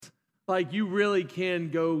Like, you really can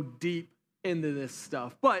go deep into this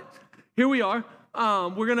stuff. But here we are.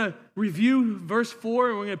 We're going to review verse 4,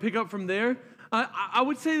 and we're going to pick up from there. I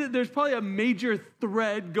would say that there's probably a major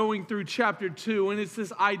thread going through chapter 2, and it's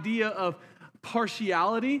this idea of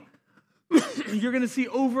partiality. You're going to see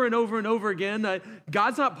over and over and over again that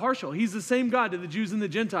God's not partial. He's the same God to the Jews and the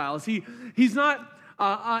Gentiles. He's not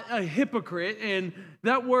a hypocrite, and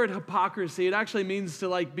that word hypocrisy, it actually means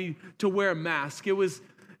to wear a mask. It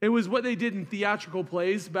was what they did in theatrical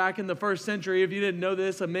plays back in the first century. If you didn't know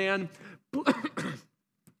this, a man,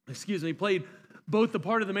 played both the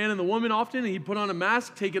part of the man and the woman often, and he'd put on a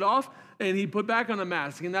mask, take it off, and he'd put back on a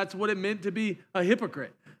mask, and that's what it meant to be a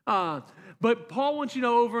hypocrite. But Paul wants you to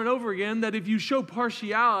know over and over again that if you show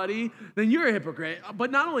partiality, then you're a hypocrite. But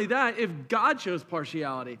not only that, if God shows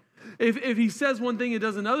partiality, if he says one thing and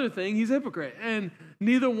does another thing, he's a hypocrite. And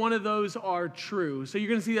neither one of those are true. So you're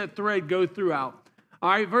going to see that thread go throughout. All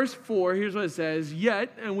right, verse 4, here's what it says.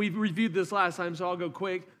 Yet, and we've reviewed this last time, so I'll go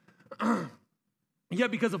quick. Yet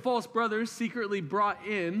because of false brothers secretly brought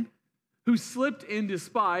in, who slipped in to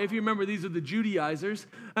spy. If you remember, these are the Judaizers.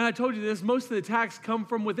 And I told you this, most of the attacks come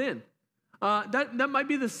from within. That might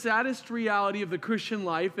be the saddest reality of the Christian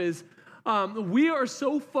life is we are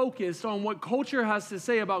so focused on what culture has to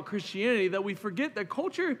say about Christianity that we forget that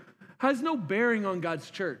culture has no bearing on God's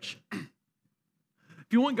church.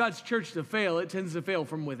 If you want God's church to fail, it tends to fail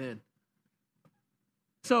from within.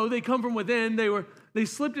 So they come from within. They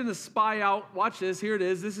slipped in to spy out. Watch this. Here it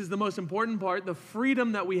is. This is the most important part. The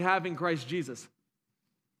freedom that we have in Christ Jesus.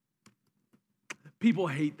 People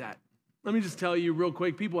hate that. Let me just tell you real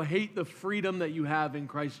quick. People hate the freedom that you have in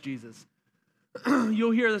Christ Jesus.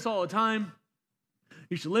 You'll hear this all the time.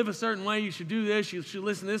 You should live a certain way. You should do this. You should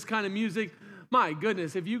listen to this kind of music. My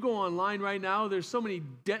goodness, if you go online right now, there's so many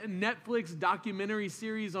Netflix documentary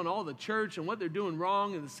series on all the church and what they're doing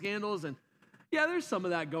wrong and the scandals. And yeah, there's some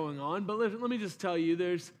of that going on. But let me just tell you,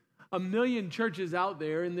 there's a million churches out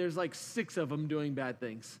there, and there's like 6 of them doing bad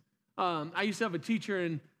things. I used to have a teacher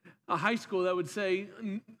in a high school that would say,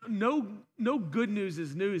 no good news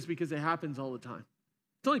is news because it happens all the time.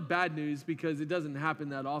 It's only bad news because it doesn't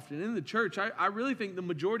happen that often. In the church, I really think the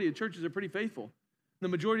majority of churches are pretty faithful. The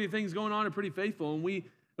majority of things going on are pretty faithful, and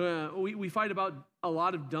we fight about a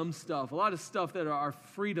lot of dumb stuff, a lot of stuff that are our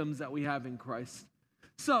freedoms that we have in Christ.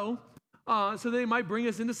 So they might bring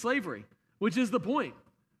us into slavery, which is the point,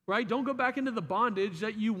 right? Don't go back into the bondage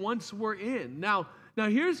that you once were in. Now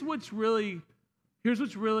here's what's really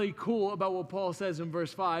cool about what Paul says in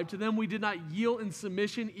verse 5. To them we did not yield in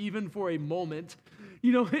submission even for a moment.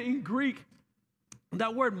 You know, in Greek,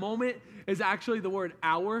 that word moment is actually the word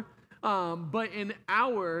hour. But an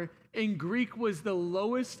hour in Greek was the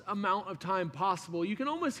lowest amount of time possible. You can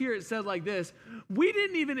almost hear it said like this. We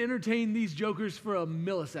didn't even entertain these jokers for a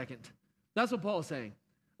millisecond. That's what Paul's saying.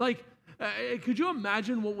 Like, could you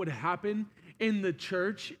imagine what would happen in the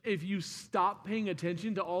church if you stopped paying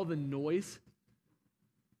attention to all the noise?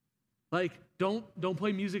 Like, don't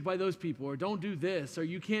play music by those people, or don't do this, or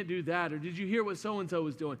you can't do that, or did you hear what so-and-so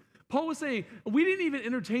was doing? Paul was saying, we didn't even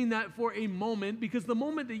entertain that for a moment, because the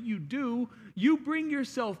moment that you do, you bring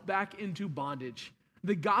yourself back into bondage.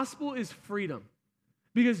 The gospel is freedom.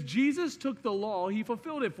 Because Jesus took the law, he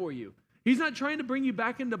fulfilled it for you. He's not trying to bring you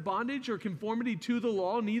back into bondage or conformity to the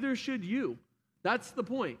law, neither should you. That's the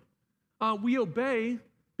point. We obey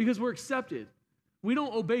because we're accepted. We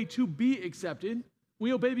don't obey to be accepted.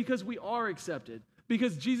 We obey because we are accepted.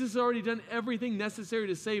 Because Jesus has already done everything necessary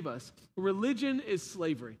to save us. Religion is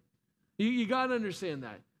slavery. You got to understand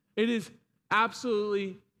that. It is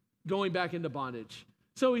absolutely going back into bondage.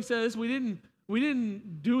 So he says, we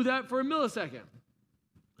didn't do that for a millisecond,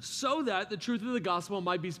 so that the truth of the gospel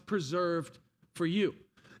might be preserved for you.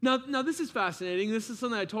 Now this is fascinating. This is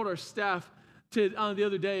something I told our staff the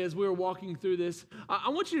other day as we were walking through this. I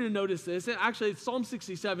want you to notice this. Actually, Psalm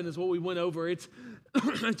 67 is what we went over. It's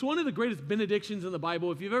it's one of the greatest benedictions in the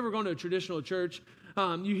Bible. If you've ever gone to a traditional church,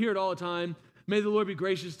 you hear it all the time. May the Lord be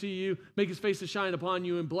gracious to you, make his face to shine upon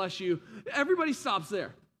you, and bless you. Everybody stops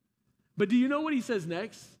there. But do you know what he says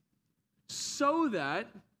next? So that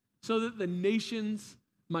the nations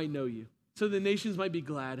might know you. So the nations might be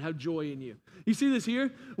glad, have joy in you. You see this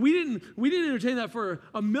here? We didn't entertain that for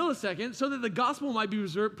a millisecond so that the gospel might be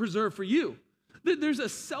preserved for you. There's a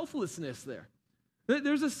selflessness there.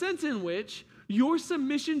 There's a sense in which your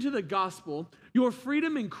submission to the gospel, your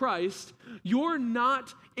freedom in Christ, you're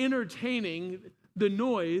not entertaining the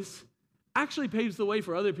noise, actually paves the way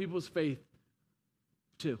for other people's faith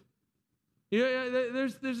too. Yeah,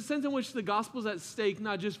 there's a sense in which the gospel's at stake,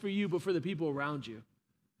 not just for you, but for the people around you.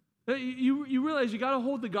 You realize you got to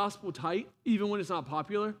hold the gospel tight, even when it's not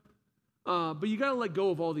popular. but you got to let go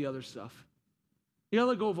of all the other stuff. You got to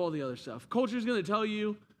let go of all the other stuff. Culture is going to tell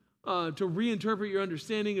you to reinterpret your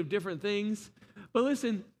understanding of different things. But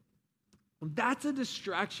listen, that's a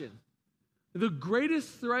distraction. The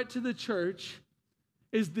greatest threat to the church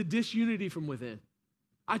is the disunity from within.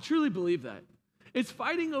 I truly believe that. It's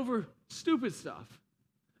fighting over stupid stuff.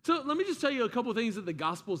 So let me just tell you a couple things that the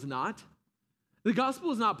gospel's not. The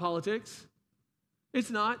gospel is not politics. It's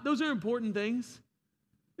not. Those are important things.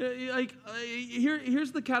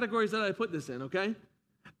 Here's the categories that I put this in, okay?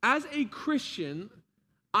 As a Christian,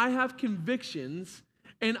 I have convictions,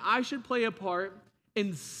 and I should play a part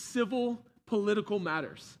in civil political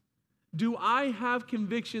matters. Do I have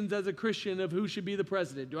convictions as a Christian of who should be the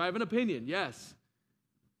president? Do I have an opinion? Yes.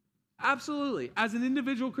 Absolutely. As an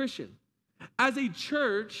individual Christian. As a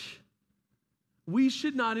church, we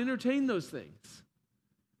should not entertain those things.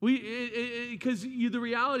 Because the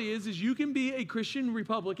reality is you can be a Christian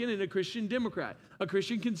Republican and a Christian Democrat, a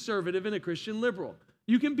Christian conservative and a Christian liberal.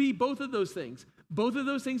 You can be both of those things. Both of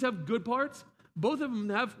those things have good parts. Both of them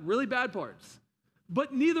have really bad parts.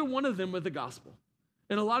 But neither one of them are the gospel.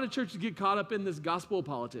 And a lot of churches get caught up in this gospel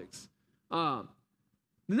politics.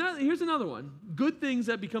 Here's another one. Good things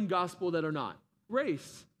that become gospel that are not.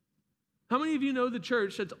 Race. How many of you know the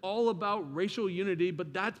church that's all about racial unity,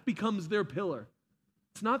 but that becomes their pillar?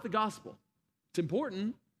 It's not the gospel. It's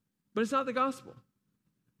important, but it's not the gospel.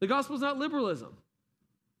 The gospel is not liberalism.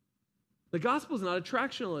 The gospel is not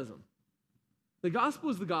attractionalism. The gospel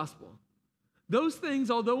is the gospel. Those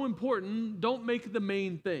things, although important, don't make the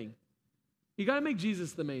main thing. You got to make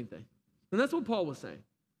Jesus the main thing. And that's what Paul was saying.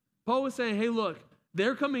 Paul was saying, hey, look,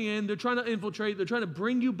 they're coming in, they're trying to infiltrate, they're trying to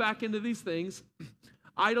bring you back into these things.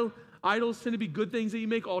 Idols tend to be good things that you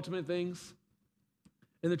make ultimate things.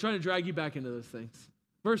 And they're trying to drag you back into those things.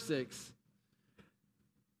 Verse 6.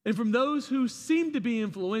 And from those who seem to be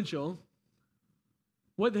influential,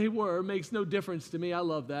 what they were makes no difference to me. I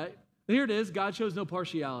love that. And here it is. God shows no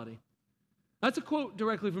partiality. That's a quote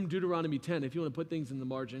directly from Deuteronomy 10, if you want to put things in the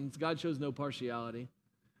margins. God shows no partiality.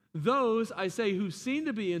 Those, I say, who seem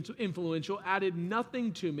to be influential added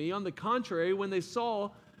nothing to me. On the contrary, when they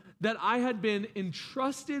saw that I had been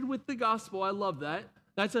entrusted with the gospel, I love that.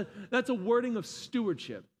 That's a wording of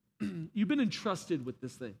stewardship. You've been entrusted with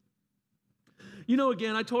this thing. You know,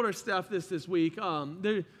 again, I told our staff this week.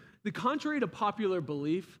 The contrary to popular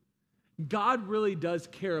belief, God really does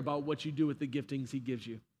care about what you do with the giftings he gives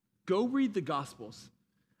you. Go read the Gospels.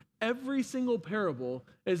 Every single parable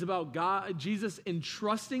is about Jesus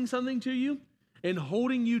entrusting something to you and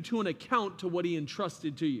holding you to an account to what he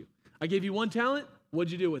entrusted to you. I gave you 1 talent.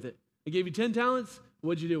 What'd you do with it? I gave you 10 talents.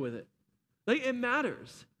 What'd you do with it? It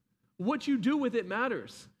matters. What you do with it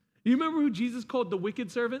matters. You remember who Jesus called the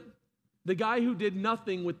wicked servant? The guy who did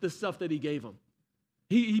nothing with the stuff that he gave him.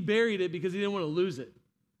 He buried it because he didn't want to lose it.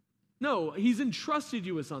 No, he's entrusted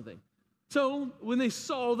you with something. So when they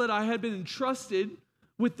saw that I had been entrusted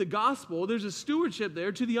with the gospel, there's a stewardship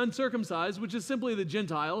there to the uncircumcised, which is simply the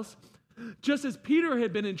Gentiles. Just as Peter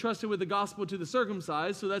had been entrusted with the gospel to the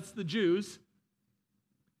circumcised, so that's the Jews.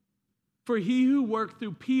 For he who worked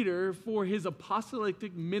through Peter for his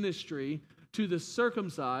apostolic ministry to the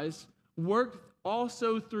circumcised worked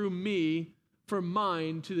also through me for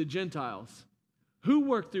mine to the Gentiles. Who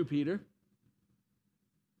worked through Peter?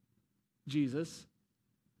 Jesus.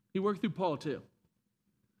 He worked through Paul too.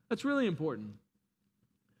 That's really important.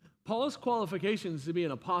 Paul's qualifications to be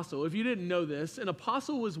an apostle, if you didn't know this, an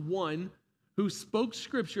apostle was one who spoke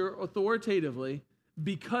scripture authoritatively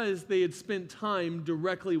because they had spent time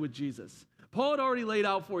directly with Jesus. Paul had already laid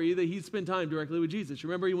out for you that he spent time directly with Jesus.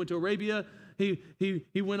 Remember, he went to Arabia.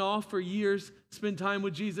 He went off for years, spent time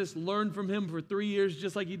with Jesus, learned from him for 3 years,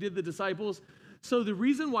 just like he did the disciples. So the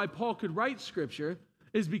reason why Paul could write scripture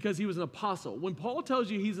is because he was an apostle. When Paul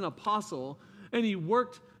tells you he's an apostle and he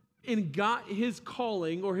worked and got his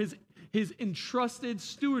calling or his entrusted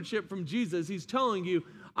stewardship from Jesus, he's telling you,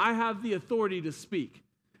 I have the authority to speak.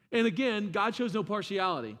 And again, God shows no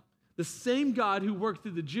partiality. The same God who worked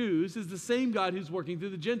through the Jews is the same God who's working through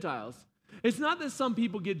the Gentiles. It's not that some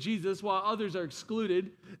people get Jesus while others are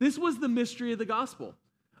excluded. This was the mystery of the gospel.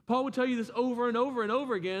 Paul would tell you this over and over and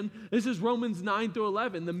over again. This is Romans 9 through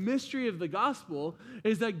 11. The mystery of the gospel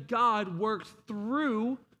is that God worked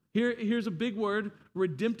through, here's a big word,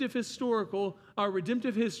 redemptive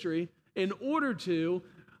history, in order to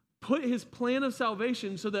put his plan of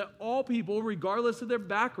salvation so that all people, regardless of their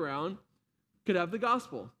background, could have the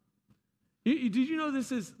gospel. Did you know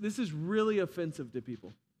this is really offensive to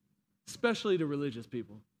people, especially to religious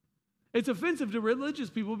people? It's offensive to religious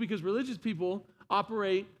people because religious people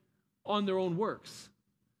operate on their own works.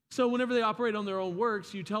 So whenever they operate on their own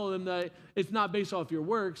works, you tell them that it's not based off your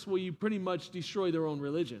works, well, you pretty much destroy their own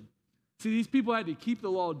religion. See, these people had to keep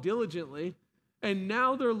the law diligently, and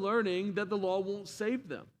now they're learning that the law won't save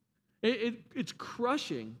them. It's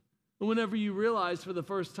crushing whenever you realize for the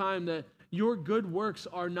first time that your good works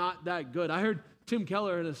are not that good. I heard Tim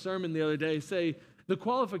Keller in a sermon the other day say, the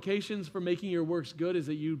qualifications for making your works good is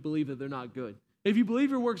that you believe that they're not good. If you believe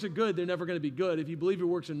your works are good, they're never going to be good. If you believe your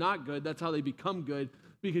works are not good, that's how they become good,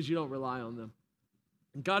 because you don't rely on them.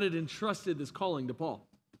 God had entrusted this calling to Paul.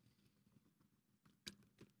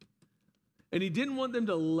 And he didn't want them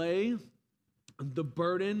to lay the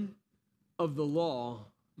burden of the law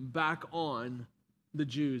back on the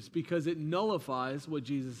Jews, because it nullifies what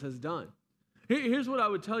Jesus has done. Here's what I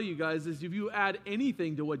would tell you guys is if you add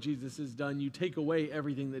anything to what Jesus has done, you take away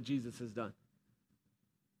everything that Jesus has done.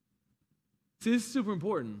 See, this is super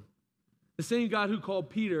important. The same God who called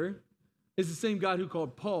Peter is the same God who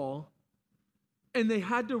called Paul. And they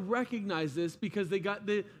had to recognize this because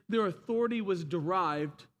their authority was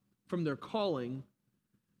derived from their calling.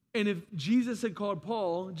 And if Jesus had called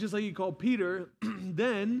Paul, just like he called Peter,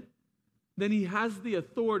 then he has the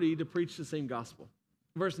authority to preach the same gospel.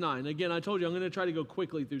 Verse 9. Again, I told you I'm going to try to go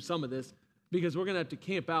quickly through some of this because we're going to have to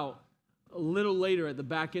camp out a little later at the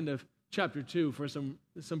back end of chapter 2 for some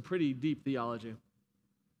pretty deep theology.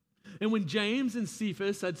 And when James and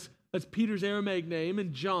Cephas, that's Peter's Aramaic name,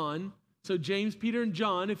 and John, so James, Peter, and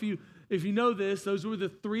John, if you know this, those were the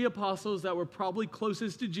three apostles that were probably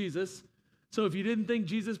closest to Jesus. So if you didn't think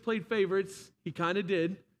Jesus played favorites, he kind of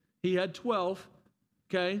did. He had 12,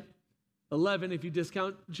 okay? 11 if you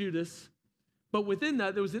discount Judas. But within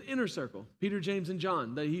that, there was an inner circle, Peter, James, and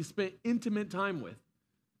John, that he spent intimate time with.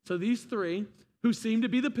 So these three, who seemed to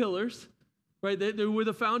be the pillars, right? They were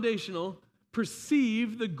the foundational,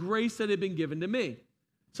 perceived the grace that had been given to me.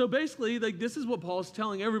 So basically, like this is what Paul's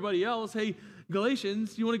telling everybody else. Hey,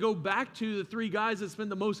 Galatians, you want to go back to the three guys that spent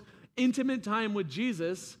the most intimate time with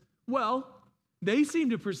Jesus? Well, they seem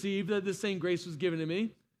to perceive that the same grace was given to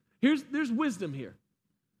me. There's wisdom here.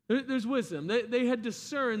 There's wisdom. They had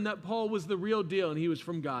discerned that Paul was the real deal and he was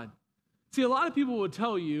from God. See, a lot of people will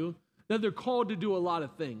tell you that they're called to do a lot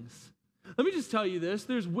of things. Let me just tell you this.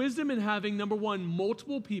 There's wisdom in having, number one,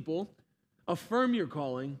 multiple people affirm your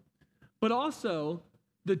calling, but also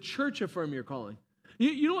the church affirm your calling.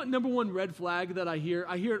 You know what number one red flag that I hear?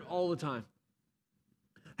 I hear it all the time.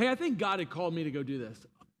 Hey, I think God had called me to go do this.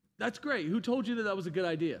 That's great. Who told you that that was a good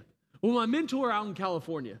idea? Well, my mentor out in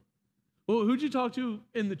California. Well, who'd you talk to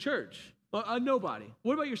in the church? Nobody.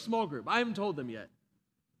 What about your small group? I haven't told them yet.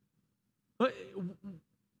 But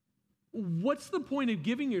what's the point of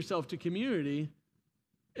giving yourself to community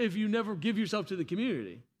if you never give yourself to the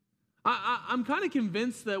community? I'm kind of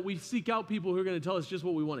convinced that we seek out people who are going to tell us just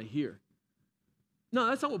what we want to hear. No,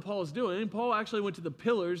 that's not what Paul is doing. And Paul actually went to the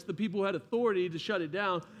pillars, the people who had authority to shut it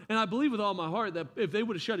down. And I believe with all my heart that if they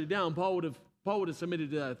would have shut it down, Paul would have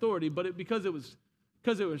submitted to that authority. But because it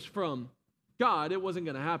was from God, it wasn't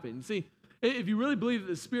going to happen. See, if you really believe that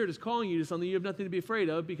the Spirit is calling you to something, you have nothing to be afraid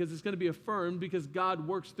of because it's going to be affirmed because God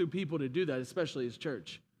works through people to do that, especially his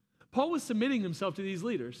church. Paul was submitting himself to these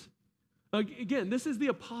leaders. Again, this is the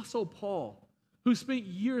Apostle Paul who spent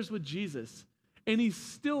years with Jesus, and he's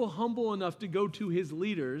still humble enough to go to his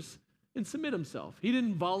leaders and submit himself. He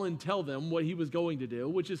didn't volunteer them what he was going to do,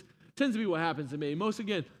 which tends to be what happens to me. Most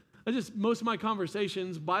of my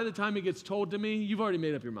conversations, by the time it gets told to me, you've already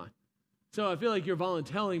made up your mind. So I feel like you're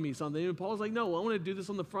volunteering me something. And Paul's like, no, I want to do this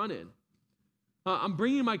on the front end. I'm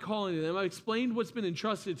bringing my calling to them. I've explained what's been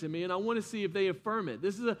entrusted to me, and I want to see if they affirm it.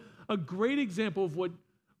 This is a great example of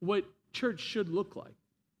what church should look like.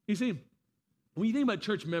 You see, when you think about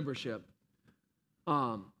church membership,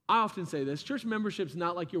 I often say this, church membership is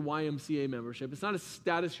not like your YMCA membership. It's not a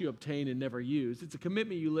status you obtain and never use. It's a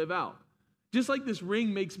commitment you live out. Just like this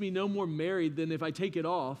ring makes me no more married than if I take it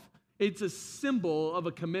off, it's a symbol of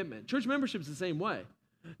a commitment. Church membership is the same way.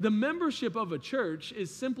 The membership of a church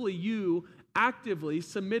is simply you actively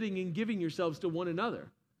submitting and giving yourselves to one another.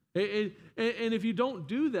 And if you don't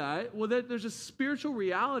do that, well, there's a spiritual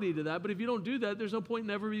reality to that. But if you don't do that, there's no point in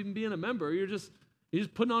ever even being a member. You're just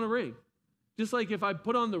putting on a ring. Just like if I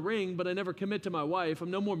put on the ring, but I never commit to my wife,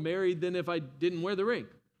 I'm no more married than if I didn't wear the ring.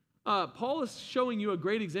 Paul is showing you a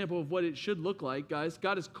great example of what it should look like, guys.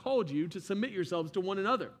 God has called you to submit yourselves to one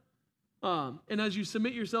another. And as you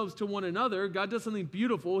submit yourselves to one another, God does something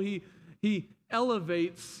beautiful. He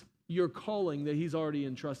elevates your calling that he's already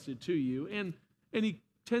entrusted to you. And he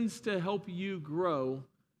tends to help you grow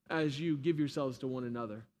as you give yourselves to one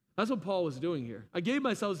another. That's what Paul was doing here. I gave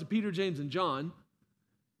myself to Peter, James, and John.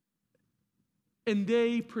 and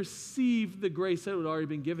they perceived the grace that had already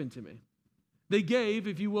been given to me. They gave,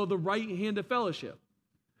 if you will, the right hand of fellowship.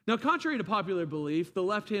 Now, contrary to popular belief, the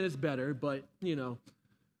left hand is better, but, we'll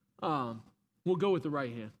go with the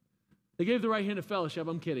right hand. They gave the right hand of fellowship.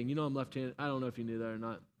 I'm kidding. I'm left-handed. I don't know if you knew that or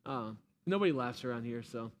not. Nobody laughs around here,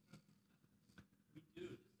 so.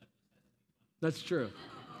 That's true.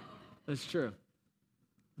 That's true.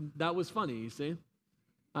 That was funny, you see.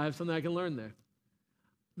 I have something I can learn there.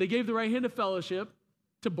 They gave the right hand of fellowship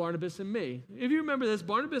to Barnabas and me. If you remember this,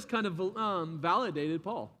 Barnabas kind of validated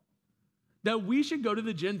Paul, that we should go to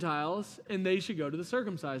the Gentiles and they should go to the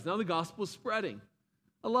circumcised. Now the gospel is spreading.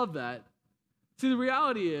 I love that. See, the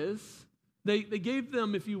reality is they gave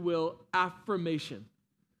them, if you will, affirmation.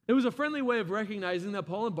 It was a friendly way of recognizing that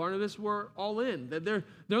Paul and Barnabas were all in, that they're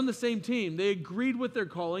on the same team. They agreed with their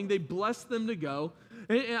calling. They blessed them to go.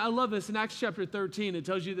 And I love this. In Acts chapter 13, it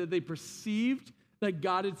tells you that they perceived that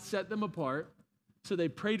God had set them apart, so they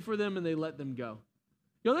prayed for them and they let them go.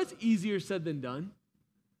 That's easier said than done,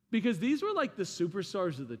 because these were like the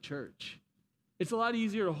superstars of the church. It's a lot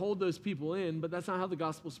easier to hold those people in, but that's not how the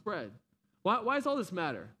gospel spread. Why does all this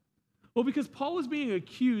matter? Well, because Paul was being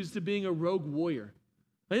accused of being a rogue warrior.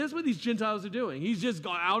 And that's what these Gentiles are doing. He's just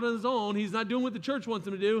gone out on his own. He's not doing what the church wants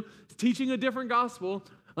him to do. He's teaching a different gospel.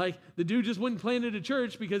 Like the dude just went and planted a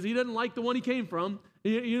church because he didn't like the one he came from.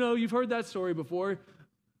 You've heard that story before,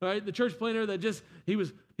 right? The church planter that just, he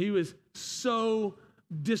was so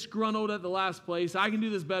disgruntled at the last place. I can do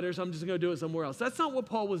this better, so I'm just going to do it somewhere else. That's not what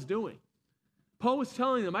Paul was doing. Paul was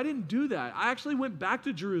telling them, I didn't do that. I actually went back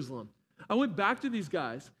to Jerusalem. I went back to these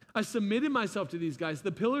guys. I submitted myself to these guys,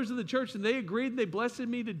 the pillars of the church, and they agreed and they blessed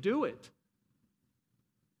me to do it.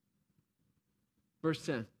 Verse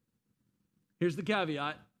 10. Here's the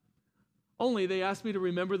caveat. Only they asked me to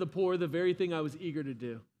remember the poor, the very thing I was eager to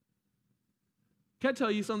do. Can I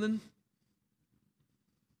tell you something?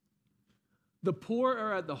 The poor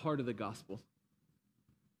are at the heart of the gospel.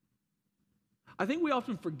 I think we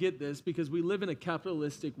often forget this because we live in a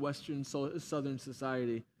capitalistic Western Southern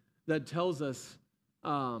society that tells us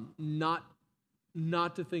not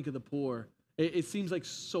to think of the poor. It seems like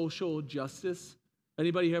social justice.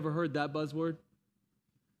 Anybody ever heard that buzzword?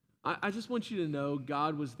 I just want you to know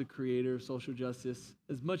God was the creator of social justice.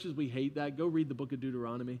 As much as we hate that, go read the book of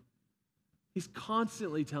Deuteronomy. He's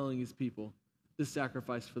constantly telling his people to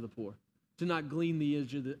sacrifice for the poor, to not glean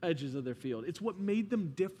the edges of their field. It's what made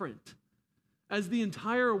them different. As the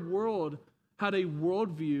entire world had a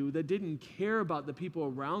worldview that didn't care about the people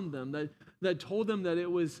around them, that told them that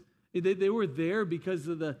they were there because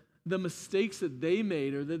of the mistakes that they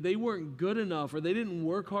made, or that they weren't good enough, or they didn't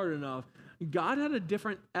work hard enough. God had a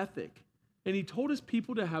different ethic, and he told his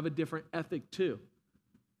people to have a different ethic too,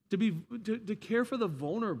 to care for the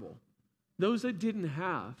vulnerable, those that didn't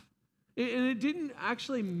have. And it didn't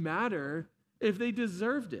actually matter if they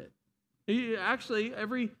deserved it. Actually,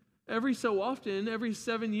 every so often, every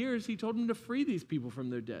 7 years, he told them to free these people from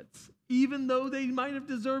their debts, even though they might have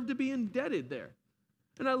deserved to be indebted there.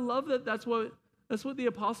 And I love that that's what the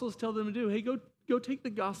apostles tell them to do. Hey, go take the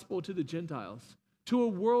gospel to the Gentiles, to a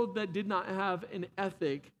world that did not have an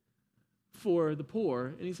ethic for the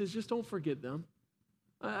poor. And he says, just don't forget them.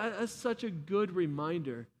 That's such a good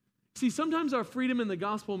reminder. See, sometimes our freedom in the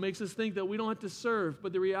gospel makes us think that we don't have to serve,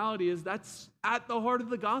 but the reality is that's at the heart of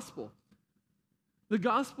the gospel. The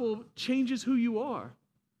gospel changes who you are.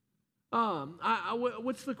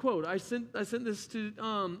 What's the quote? I sent this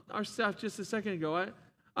to our staff just a second ago.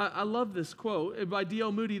 I love this quote by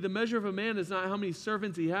D.L. Moody. The measure of a man is not how many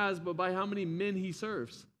servants he has, but by how many men he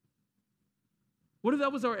serves. What if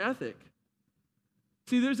that was our ethic?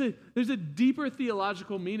 See, there's a deeper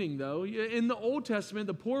theological meaning, though. In the Old Testament,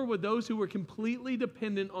 the poor were those who were completely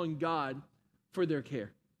dependent on God for their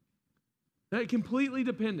care. Completely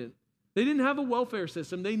dependent. They didn't have a welfare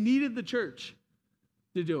system. They needed the church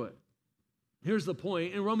to do it. Here's the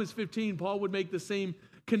point. In Romans 15, Paul would make the same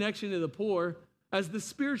connection to the poor as the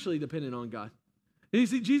spiritually dependent on God. And you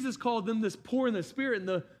see, Jesus called them this poor in the spirit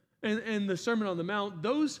in the Sermon on the Mount.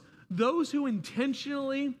 Those who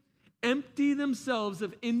intentionally empty themselves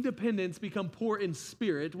of independence become poor in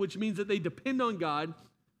spirit, which means that they depend on God.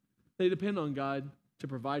 They depend on God to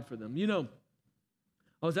provide for them.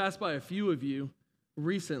 I was asked by a few of you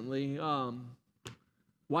recently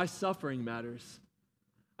why suffering matters.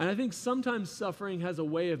 And I think sometimes suffering has a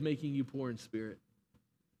way of making you poor in spirit,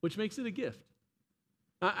 which makes it a gift.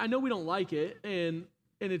 I know we don't like it, and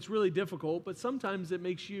it's really difficult, but sometimes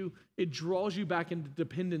it draws you back into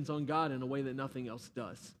dependence on God in a way that nothing else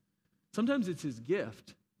does. Sometimes it's his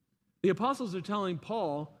gift. The apostles are telling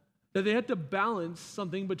Paul that they had to balance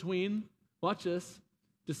something between, watch this,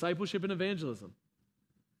 discipleship and evangelism.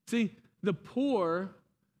 See, the poor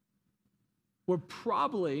were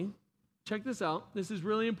probably, check this out, this is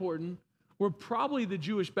really important, were probably the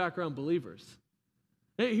Jewish background believers.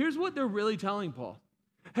 Hey, here's what they're really telling Paul.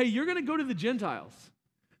 Hey, you're going to go to the Gentiles.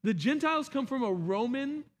 The Gentiles come from a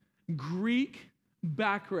Roman, Greek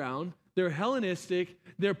background. They're Hellenistic.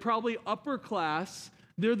 They're probably upper class.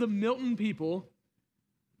 They're the Milton people.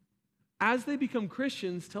 As they become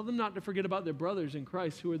Christians, tell them not to forget about their brothers in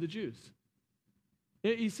Christ who are the Jews.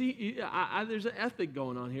 You see, there's an ethic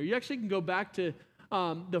going on here. You actually can go back to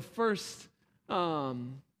the first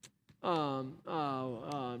diaconate.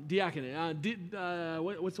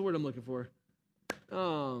 What's the word I'm looking for?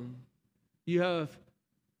 You have,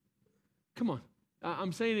 come on.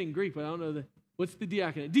 I'm saying it in Greek, but I don't know what's the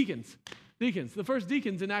diaconate? Deacons. The first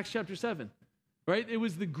deacons in Acts chapter 7, right? It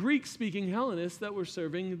was the Greek-speaking Hellenists that were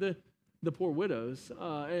serving the poor widows,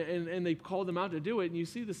 and they called them out to do it. And you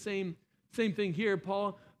see the same thing here.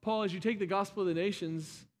 Paul, as you take the gospel of the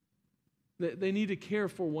nations, they need to care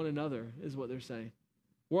for one another, is what they're saying.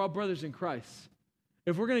 We're all brothers in Christ.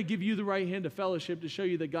 If we're going to give you the right hand of fellowship to show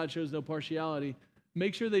you that God shows no partiality,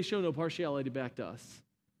 make sure they show no partiality back to us.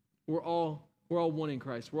 We're all one in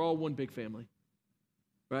Christ. We're all one big family,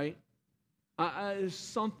 right? There's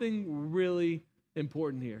something really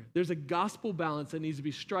important here. There's a gospel balance that needs to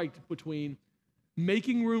be struck between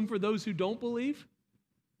making room for those who don't believe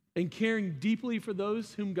and caring deeply for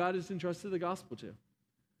those whom God has entrusted the gospel to.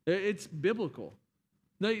 It's biblical.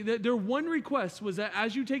 Their one request was that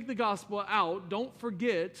as you take the gospel out, don't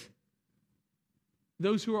forget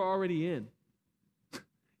those who are already in.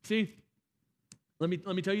 See, let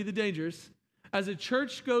me tell you the dangers. As a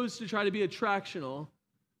church goes to try to be attractional,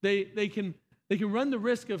 they can run the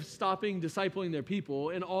risk of stopping discipling their people,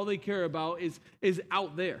 and all they care about is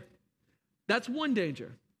out there. That's one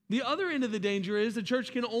danger. The other end of the danger is the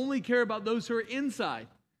church can only care about those who are inside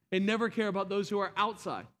and never care about those who are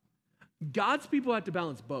outside. God's people have to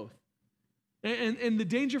balance both. And the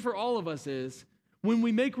danger for all of us is when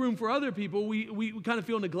we make room for other people, we kind of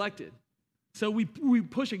feel neglected. So we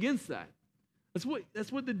push against that.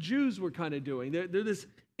 That's what the Jews were kind of doing. They're this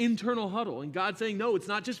internal huddle, and God saying, no, it's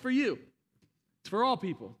not just for you. It's for all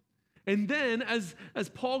people. And then as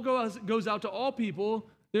Paul goes out to all people,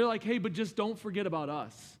 they're like, hey, but just don't forget about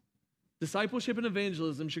us. Discipleship and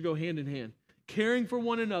evangelism should go hand in hand. Caring for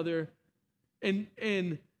one another and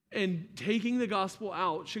taking the gospel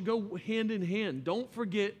out should go hand in hand. Don't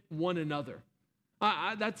forget one another.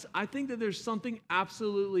 I think that there's something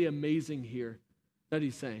absolutely amazing here that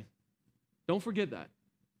he's saying. Don't forget that.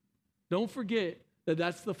 Don't forget that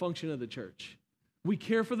that's the function of the church. We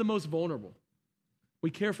care for the most vulnerable.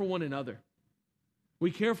 We care for one another.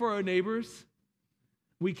 We care for our neighbors.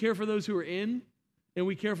 We care for those who are in, and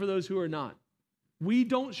we care for those who are not. We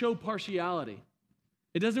don't show partiality.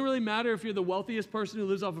 It doesn't really matter if you're the wealthiest person who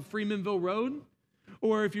lives off of Freemanville Road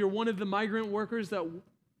or if you're one of the migrant workers that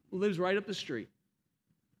lives right up the street.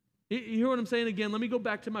 You hear what I'm saying? Again, let me go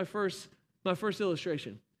back to my first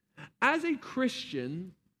illustration. As a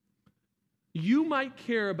Christian, you might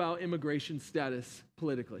care about immigration status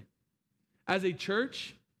politically. As a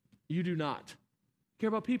church, you do not care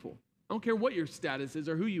about people. I don't care what your status is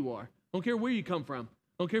or who you are. I don't care where you come from.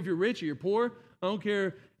 I don't care if you're rich or you're poor. I don't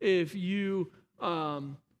care if you are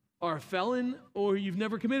a felon or you've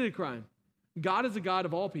never committed a crime. God is a God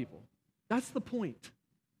of all people. That's the point.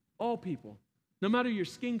 All people. No matter your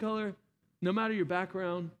skin color, no matter your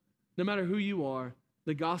background, no matter who you are,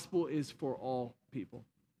 the gospel is for all people.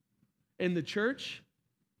 And the church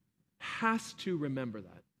has to remember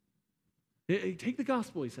that. Take the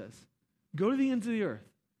gospel, he says. Go to the ends of the earth.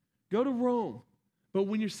 Go to Rome. But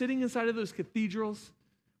when you're sitting inside of those cathedrals,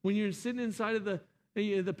 when you're sitting inside of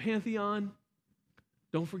the Pantheon,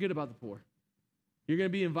 don't forget about the poor. You're going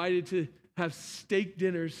to be invited to have steak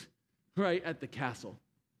dinners right at the castle.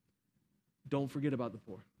 Don't forget about the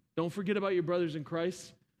poor. Don't forget about your brothers in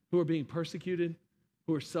Christ who are being persecuted,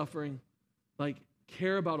 who are suffering.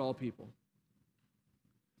 Care about all people.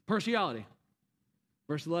 Partiality.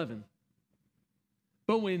 Verse 11.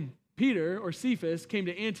 But when Peter, or Cephas, came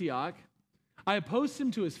to Antioch, I opposed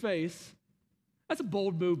him to his face. That's a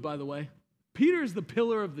bold move, by the way. Peter is the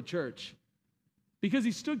pillar of the church because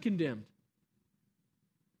he stood condemned.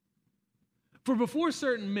 For before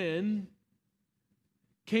certain men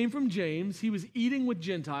came from James, he was eating with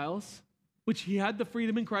Gentiles, which he had the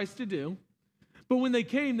freedom in Christ to do. But when they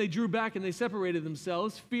came, they drew back and they separated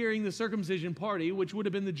themselves, fearing the circumcision party, which would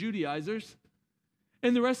have been the Judaizers.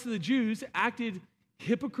 And the rest of the Jews acted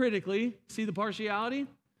hypocritically, see the partiality,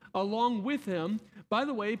 along with him. By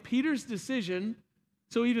the way, Peter's decision,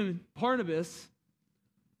 so even Barnabas,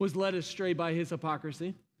 was led astray by his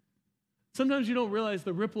hypocrisy. Sometimes you don't realize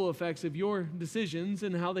the ripple effects of your decisions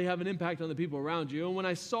and how they have an impact on the people around you. And when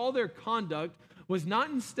I saw their conduct was not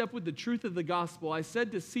in step with the truth of the gospel, I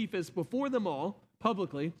said to Cephas before them all,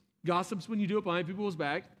 publicly, gossips when you do it behind people's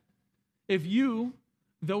back, if you,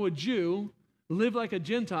 though a Jew, live like a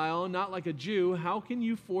Gentile, not like a Jew, how can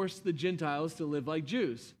you force the Gentiles to live like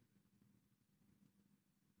Jews?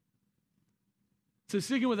 So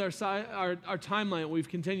sticking with our timeline we've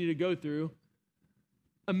continued to go through,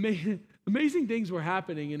 amazing things were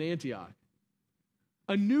happening in Antioch.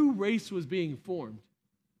 A new race was being formed.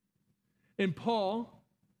 And Paul,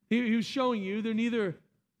 he was showing you they're neither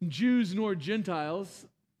Jews nor Gentiles.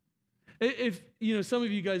 If, some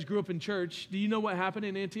of you guys grew up in church, do you know what happened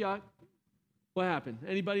in Antioch? What happened?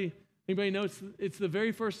 Anybody know? It's the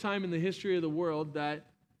very first time in the history of the world that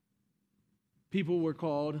people were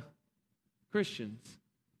called Christians.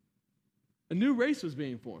 A new race was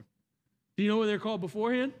being formed. Do you know what they're called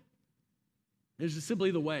beforehand? It's just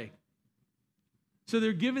simply the way. So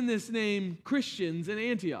they're given this name Christians in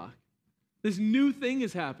Antioch. This new thing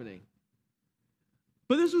is happening.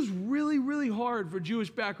 But this was really, really hard for Jewish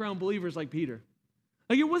background believers like Peter.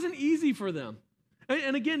 Like, it wasn't easy for them.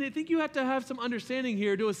 And again, I think you have to have some understanding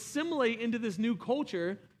here to assimilate into this new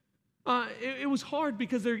culture. It was hard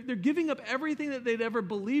because they're giving up everything that they'd ever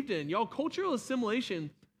believed in. Y'all, cultural assimilation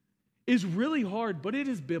is really hard, but it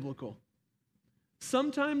is biblical.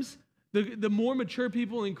 Sometimes the more mature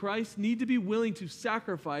people in Christ need to be willing to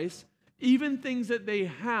sacrifice even things that they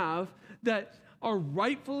have that are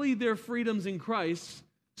rightfully their freedoms in Christ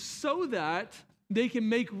so that they can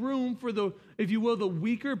make room for the, if you will, the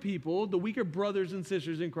weaker people, the weaker brothers and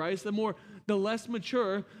sisters in Christ, the less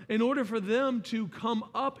mature, in order for them to come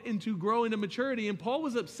up and to grow into maturity. And Paul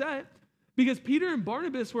was upset because Peter and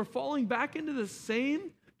Barnabas were falling back into the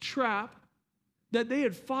same trap that they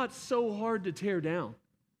had fought so hard to tear down.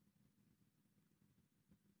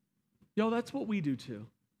 Y'all, that's what we do too.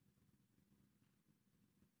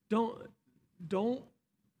 Don't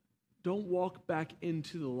walk back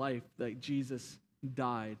into the life that Jesus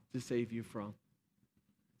died to save you from.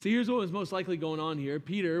 See, here's what was most likely going on here.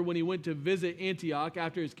 Peter, when he went to visit Antioch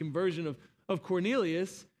after his conversion of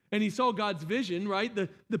Cornelius, and he saw God's vision, right?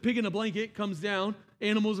 The pig in a blanket comes down,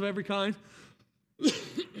 animals of every kind.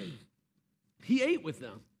 He ate with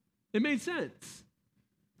them. It made sense.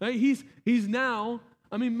 Right? He's now,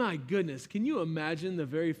 my goodness, can you imagine the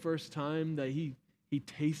very first time that he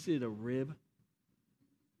tasted a rib?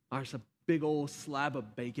 Or just a big old slab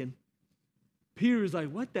of bacon. Peter's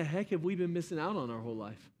like, what the heck have we been missing out on our whole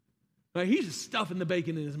life? Right? He's just stuffing the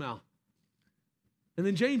bacon in his mouth. And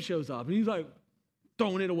then James shows up, and he's like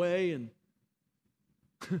throwing it away. And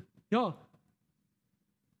y'all,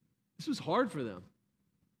 this was hard for them.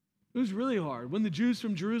 It was really hard. When the Jews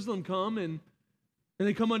from Jerusalem come and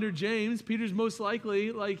they come under James, Peter's most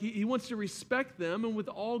likely, he wants to respect them, and with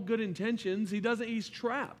all good intentions, he's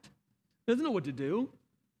trapped. He doesn't know what to do.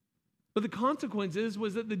 But the consequences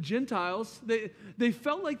was that the Gentiles, they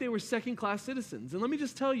felt like they were second-class citizens. And let me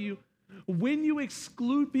just tell you, when you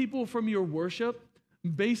exclude people from your worship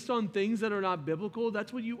based on things that are not biblical,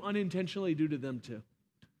 that's what you unintentionally do to them too.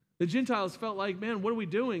 The Gentiles felt like, man, what are we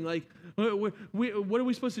doing? Like, what are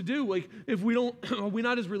we supposed to do? Like, if we don't, are we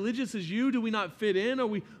not as religious as you? Do we not fit in? Are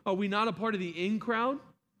we not a part of the in crowd?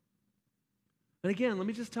 And again, let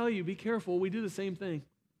me just tell you, be careful. We do the same thing.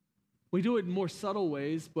 We do it in more subtle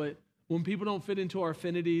ways, but when people don't fit into our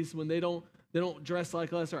affinities, when they don't dress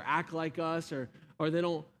like us or act like us, or they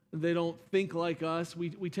don't think like us,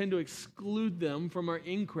 we tend to exclude them from our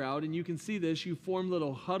in crowd. And you can see this. You form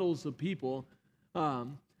little huddles of people.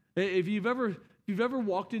 If you've ever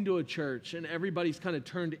walked into a church and everybody's kind of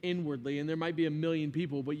turned inwardly, and there might be 1 million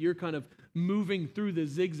people, but you're kind of moving through the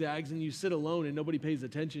zigzags and you sit alone and nobody pays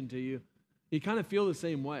attention to you, you kind of feel the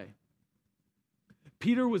same way.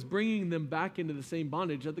 Peter was bringing them back into the same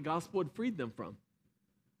bondage that the gospel had freed them from.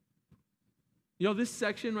 You know, this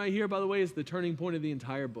section right here, by the way, is the turning point of the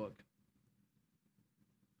entire book.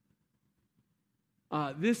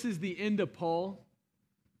 This is the end of Paul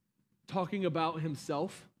talking about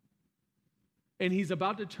himself, and he's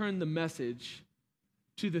about to turn the message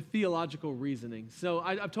to the theological reasoning. So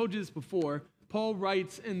I've told you this before. Paul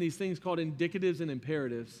writes in these things called indicatives and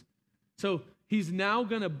imperatives. So he's now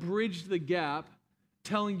going to bridge the gap,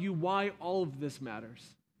 telling you why all of this matters.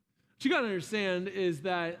 What you got to understand is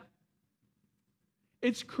that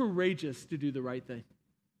it's courageous to do the right thing.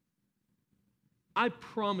 I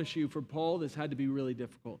promise you, for Paul, this had to be really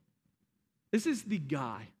difficult. This is the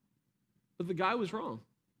guy, but the guy was wrong.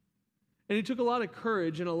 And it took a lot of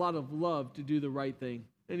courage and a lot of love to do the right thing.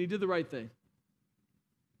 And he did the right thing.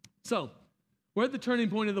 So, we're at the turning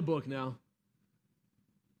point of the book now.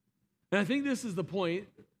 And I think this is the point.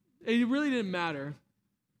 It really didn't matter,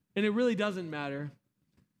 and it really doesn't matter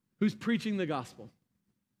who's preaching the gospel.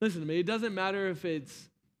 Listen to me. It doesn't matter if it's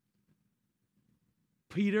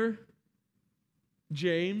Peter,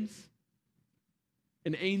 James,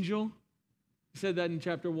 an angel. He said that in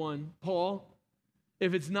chapter 1. Paul.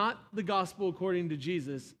 If it's not the gospel according to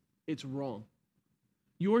Jesus, it's wrong.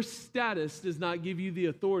 Your status does not give you the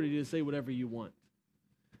authority to say whatever you want.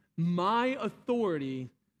 My authority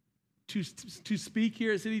to speak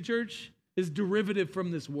here at City Church is derivative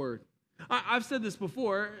from this word. I've said this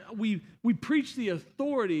before. We preach the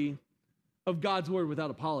authority of God's word without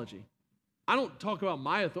apology. I don't talk about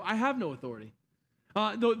my authority. I have no authority.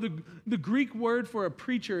 The Greek word for a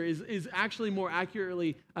preacher is actually more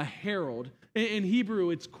accurately a herald. In Hebrew,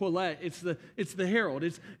 it's kohelet. It's the herald.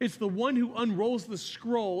 It's the one who unrolls the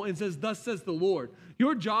scroll and says, "Thus says the Lord."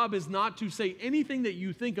 Your job is not to say anything that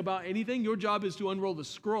you think about anything. Your job is to unroll the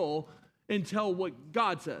scroll and tell what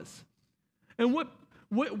God says. And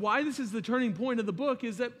why this is the turning point of the book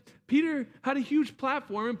is that Peter had a huge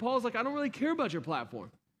platform, and Paul's like, "I don't really care about your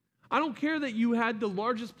platform. I don't care that you had the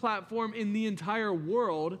largest platform in the entire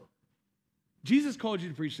world. Jesus called you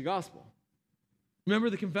to preach the gospel." Remember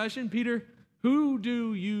the confession? Peter, who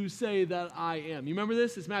do you say that I am? You remember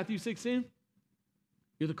this? It's Matthew 16.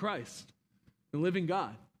 You're the Christ, the living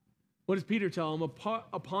God. What does Peter tell him?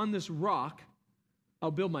 Upon this rock,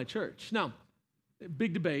 I'll build my church. Now,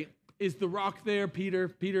 big debate. Is the rock there Peter?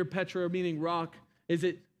 Peter, Petra, meaning rock. Is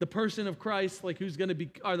it the person of Christ, like who's going to be,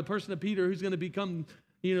 or the person of Peter, who's going to become,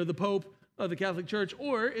 the Pope of the Catholic Church?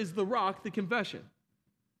 Or is the rock the confession?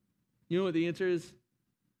 You know what the answer is?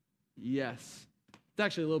 Yes. It's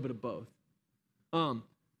actually a little bit of both.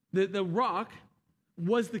 The rock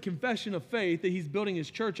was the confession of faith that he's building his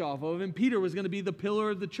church off of, and Peter was going to be the pillar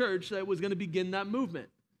of the church that was going to begin that movement.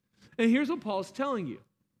 And here's what Paul's telling you.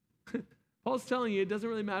 Paul's telling you it doesn't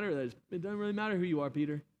really matter. It doesn't really matter who you are,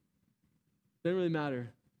 Peter. It doesn't really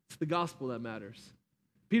matter. It's the gospel that matters.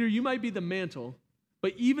 Peter, you might be the mantle,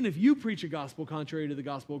 but even if you preach a gospel contrary to the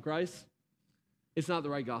gospel of Christ, it's not the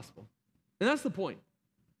right gospel. And that's the point.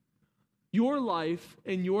 Your life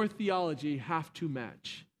and your theology have to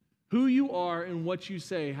match. Who you are and what you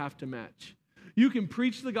say have to match. You can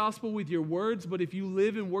preach the gospel with your words, but if you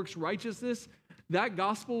live in works righteousness, that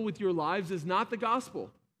gospel with your lives is not the gospel.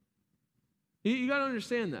 You got to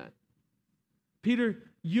understand that. Peter,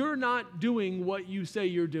 you're not doing what you say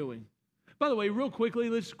you're doing. By the way, real quickly,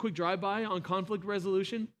 let's quick drive-by on conflict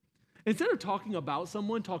resolution. Instead of talking about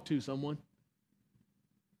someone, talk to someone.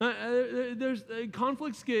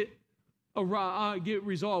 Conflicts get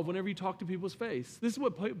resolved whenever you talk to people's face. This is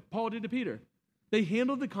what Paul did to Peter. They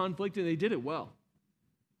handled the conflict and they did it well.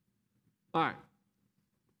 All right.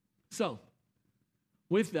 So,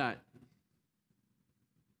 with that,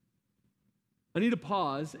 I need to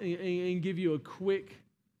pause and give you a quick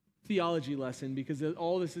theology lesson because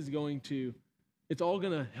all this is it's all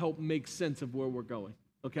going to help make sense of where we're going,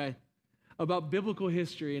 okay? About biblical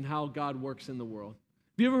history and how God works in the world.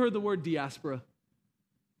 Have you ever heard the word diaspora?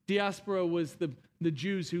 Diaspora was the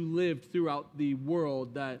Jews who lived throughout the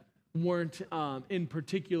world that weren't in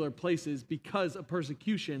particular places because of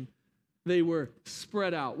persecution. They were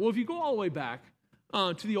spread out. Well, if you go all the way back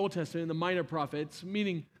to the Old Testament, the minor prophets,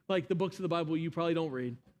 meaning like the books of the Bible you probably don't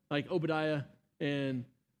read, like Obadiah and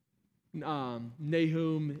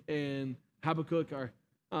Nahum and Habakkuk or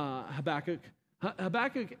Habakkuk.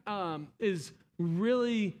 Habakkuk is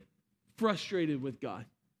really frustrated with God.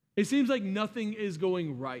 It seems like nothing is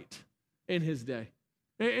going right in his day.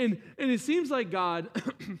 And it seems like God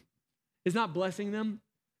is not blessing them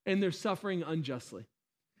and they're suffering unjustly.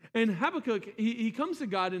 And Habakkuk, he comes to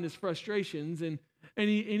God in his frustrations and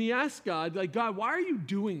he asks God, like, God, why are you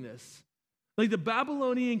doing this? Like the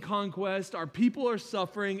Babylonian conquest, our people are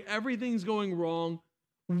suffering, everything's going wrong.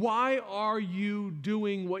 Why are you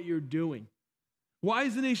doing what you're doing? Why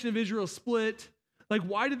is the nation of Israel split? Like,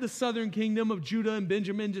 why did the southern kingdom of Judah and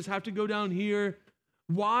Benjamin just have to go down here?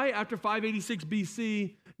 Why, after 586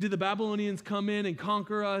 BC, did the Babylonians come in and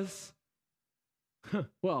conquer us?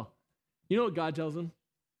 Well, you know what God tells them?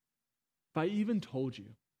 If I even told you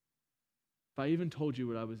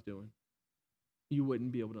what I was doing, you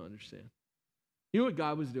wouldn't be able to understand. You know what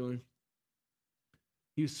God was doing?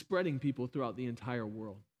 He was spreading people throughout the entire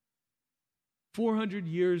world. 400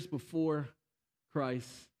 years before Christ,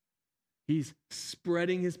 he's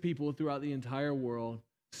spreading his people throughout the entire world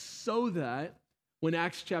so that when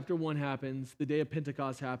Acts chapter 1 happens, the day of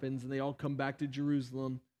Pentecost happens, and they all come back to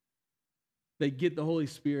Jerusalem, they get the Holy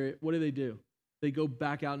Spirit. What do? They go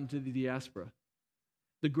back out into the diaspora.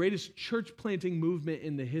 The greatest church planting movement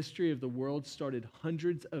in the history of the world started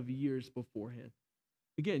hundreds of years beforehand.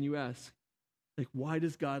 Again, you ask, like, why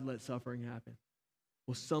does God let suffering happen?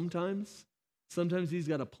 Well, sometimes he's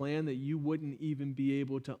got a plan that you wouldn't even be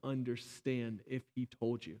able to understand if he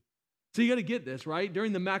told you. So you got to get this, right?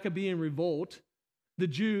 During the Maccabean revolt, the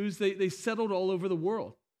Jews, they settled all over the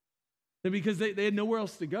world. And because they had nowhere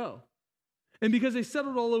else to go. And because they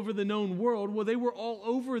settled all over the known world, well, they were all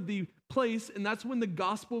over the place, and that's when the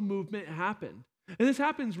gospel movement happened. And this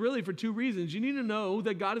happens really for two reasons. You need to know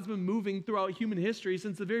that God has been moving throughout human history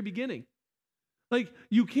since the very beginning. Like,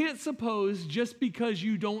 you can't suppose just because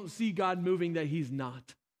you don't see God moving that he's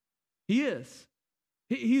not. He is.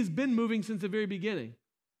 He's been moving since the very beginning.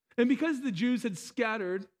 And because the Jews had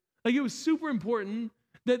scattered, like, it was super important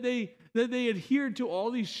that they adhered to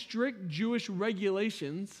all these strict Jewish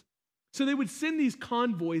regulations. So they would send these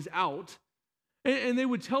convoys out, and they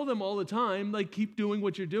would tell them all the time, like, keep doing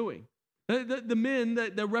what you're doing. The men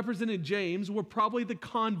that represented James were probably the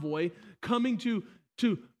convoy coming to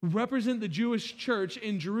represent the Jewish church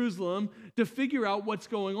in Jerusalem to figure out what's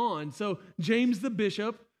going on. So James the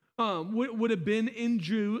bishop would have been in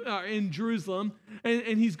Jerusalem,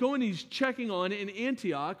 and he's checking on in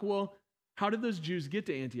Antioch. Well, how did those Jews get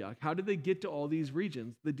to Antioch? How did they get to all these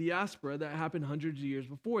regions? The diaspora that happened hundreds of years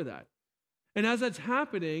before that. And as that's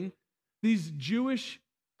happening, these Jewish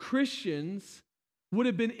Christians would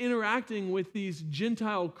have been interacting with these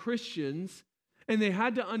Gentile Christians, and they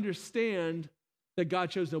had to understand that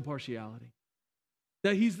God shows no partiality,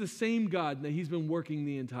 that he's the same God and that he's been working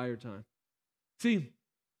the entire time. See,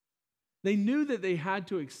 they knew that they had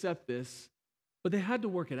to accept this, but they had to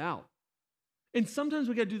work it out. And sometimes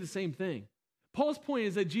we got to do the same thing. Paul's point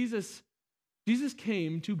is that Jesus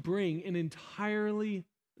came to bring an entirely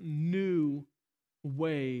new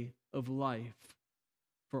way of life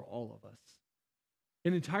for all of us.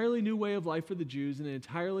 An entirely new way of life for the Jews and an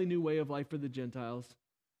entirely new way of life for the Gentiles.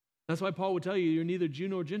 That's why Paul would tell you, you're neither Jew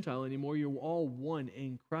nor Gentile anymore. You're all one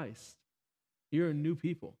in Christ. You're a new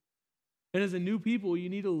people. And as a new people, you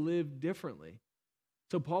need to live differently.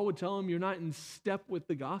 So Paul would tell them you're not in step with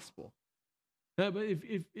the gospel. But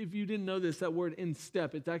if you didn't know this, that word in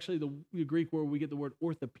step, it's actually the Greek word we get the word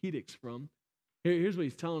orthopedics from. Here's what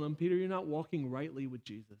he's telling them. Peter, you're not walking rightly with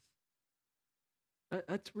Jesus.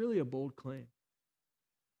 That's really a bold claim.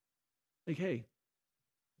 Like, hey,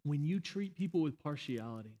 when you treat people with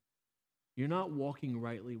partiality, you're not walking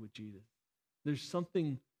rightly with Jesus. There's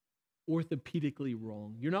something orthopedically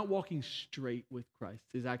wrong. You're not walking straight with Christ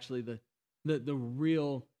is actually the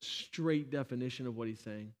real straight definition of what he's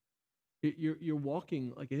saying. You're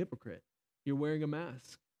walking like a hypocrite. You're wearing a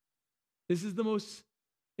mask. This is the most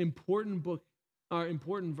important book, or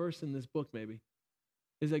important verse in this book maybe,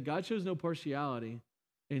 is that God shows no partiality,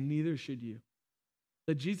 and neither should you.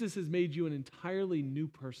 That Jesus has made you an entirely new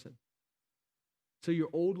person. So your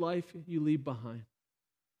old life you leave behind,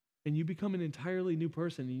 and you become an entirely new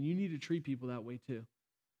person, and you need to treat people that way too.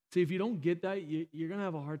 See, if you don't get that, you're going to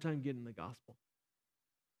have a hard time getting the gospel.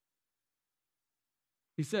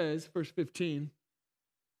 He says, verse 15,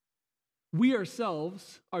 we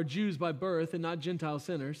ourselves are Jews by birth and not Gentile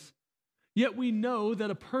sinners, yet we know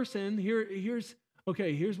that a person, here's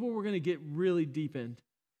where we're going to get really deep in,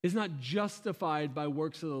 is not justified by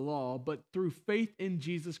works of the law, but through faith in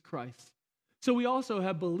Jesus Christ. So we also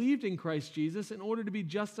have believed in Christ Jesus in order to be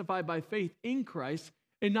justified by faith in Christ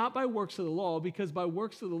and not by works of the law, because by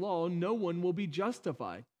works of the law, no one will be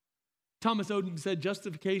justified. Thomas Oden said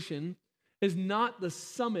justification is not the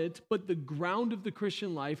summit, but the ground of the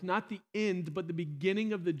Christian life, not the end, but the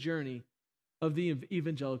beginning of the journey of the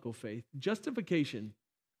evangelical faith. Justification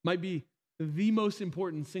might be the most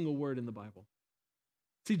important single word in the Bible.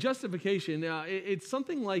 See, justification, it's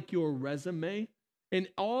something like your resume, and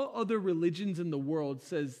all other religions in the world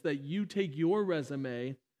says that you take your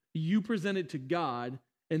resume, you present it to God,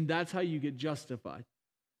 and that's how you get justified.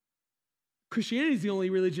 Christianity is the only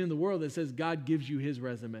religion in the world that says God gives you his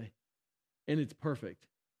resume, and it's perfect.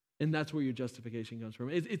 And that's where your justification comes from.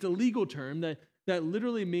 It's a legal term that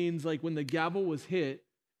literally means, like, when the gavel was hit,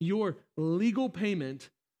 your legal payment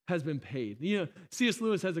has been paid. You know, C.S.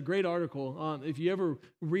 Lewis has a great article. If you ever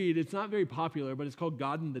read, it's not very popular, but it's called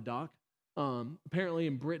God in the Dock. Apparently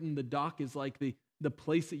in Britain, the dock is like the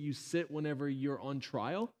place that you sit whenever you're on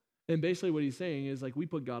trial. And basically what he's saying is, like, we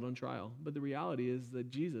put God on trial. But the reality is that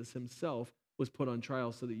Jesus himself was put on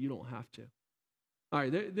trial so that you don't have to. All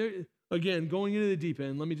right, again, going into the deep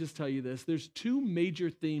end, let me just tell you this. There's two major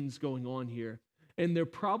themes going on here. And they're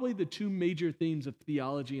probably the two major themes of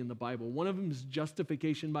theology in the Bible. One of them is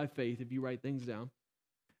justification by faith, if you write things down.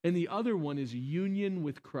 And the other one is union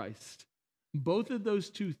with Christ. Both of those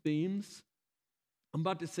two themes, I'm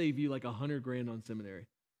about to save you like $100,000 on seminary.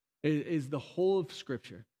 It is the whole of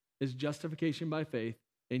Scripture, is justification by faith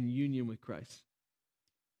and union with Christ.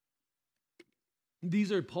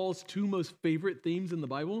 These are Paul's two most favorite themes in the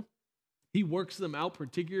Bible. He works them out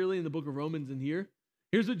particularly in the book of Romans and here.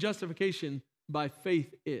 Here's what justification by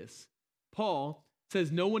faith is. Paul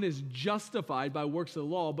says no one is justified by works of the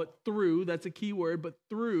law, but through, that's a key word, but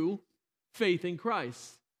through faith in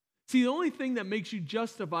Christ. See, the only thing that makes you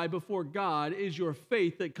justified before God is your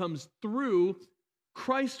faith that comes through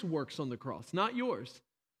Christ's works on the cross, not yours.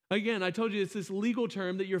 Again, I told you it's this legal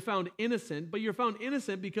term that you're found innocent, but you're found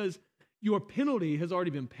innocent because your penalty has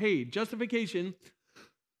already been paid. Justification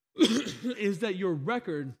is that your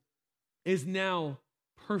record is now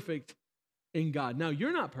perfect in God. Now,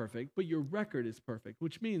 you're not perfect, but your record is perfect,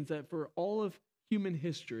 which means that for all of human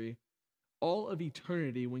history, all of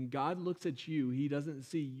eternity, when God looks at you, he doesn't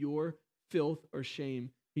see your filth or shame.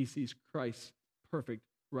 He sees Christ's perfect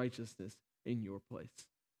righteousness in your place.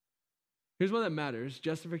 Here's why that matters.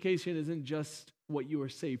 Justification isn't just what you are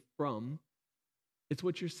saved from. It's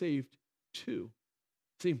what you're saved to.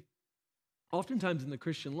 See, oftentimes in the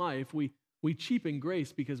Christian life, we cheapen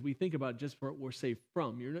grace because we think about just what we're saved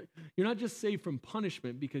from. You're not just saved from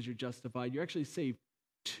punishment because you're justified. You're actually saved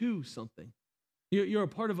to something. You're a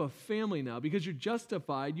part of a family now. Because you're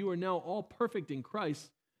justified, you are now all perfect in Christ,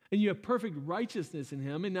 and you have perfect righteousness in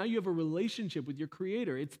him, and now you have a relationship with your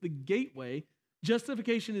Creator. It's the gateway.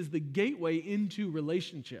 Justification is the gateway into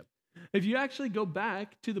relationship. If you actually go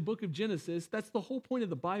back to the book of Genesis, that's the whole point of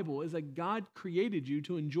the Bible, is that God created you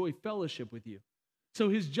to enjoy fellowship with you. So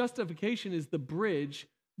his justification is the bridge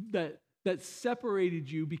that separated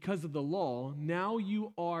you because of the law. Now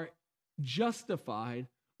you are justified,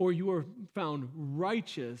 or you are found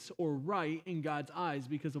righteous or right in God's eyes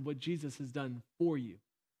because of what Jesus has done for you.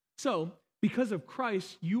 So because of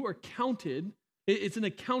Christ, you are counted. It's an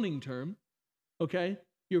accounting term, okay?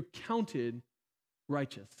 You're counted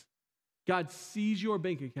righteous. God sees your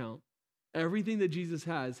bank account. Everything that Jesus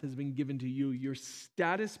has been given to you. Your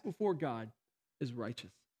status before God is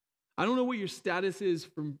righteous. I don't know what your status is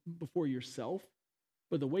from before yourself,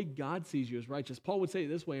 but the way God sees you is righteous. Paul would say it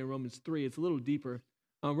this way in Romans 3. It's a little deeper.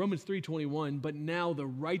 Romans 3:21, but now the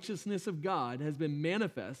righteousness of God has been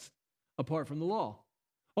manifest apart from the law.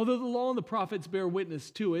 Although the law and the prophets bear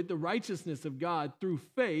witness to it, the righteousness of God through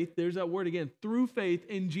faith, there's that word again, through faith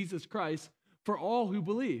in Jesus Christ for all who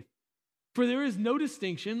believe. For there is no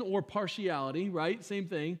distinction or partiality, right? Same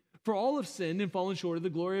thing. For all have sinned and fallen short of the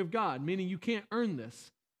glory of God, meaning you can't earn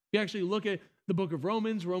this. You actually look at the book of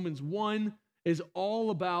Romans. Romans 1 is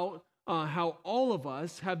all about how all of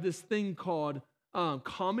us have this thing called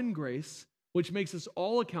common grace, which makes us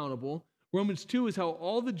all accountable. Romans 2 is how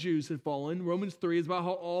all the Jews have fallen. Romans 3 is about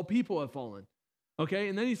how all people have fallen. Okay,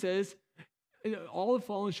 and then he says, all have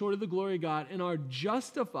fallen short of the glory of God and are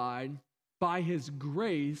justified by his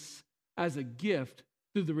grace as a gift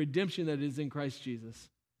through the redemption that is in Christ Jesus.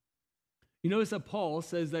 You notice that Paul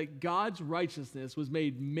says that God's righteousness was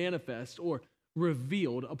made manifest or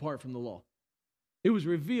revealed apart from the law. It was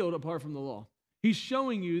revealed apart from the law. He's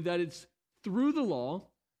showing you that it's through the law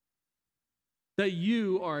that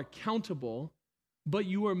you are accountable, but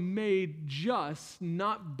you are made just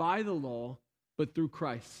not by the law, but through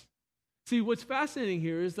Christ. See, what's fascinating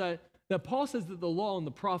here is that Paul says that the law and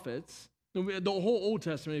the prophets, the whole Old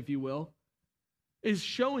Testament, if you will, is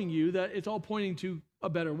showing you that it's all pointing to a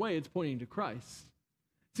better way. It's pointing to Christ.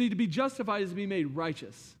 See, to be justified is to be made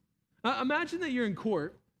righteous. Imagine that you're in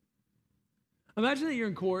court. Imagine that you're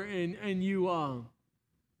in court and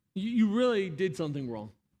you really did something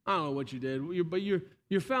wrong. I don't know what you did, but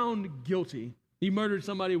you're found guilty. You murdered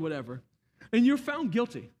somebody, whatever. And you're found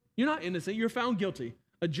guilty. You're not innocent. You're found guilty.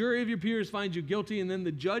 A jury of your peers finds you guilty, and then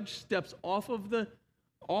the judge steps off of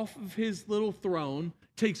his little throne,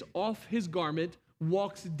 takes off his garment,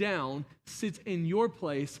 walks down, sits in your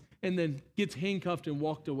place, and then gets handcuffed and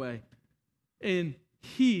walked away. And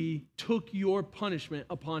he took your punishment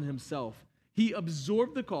upon himself. He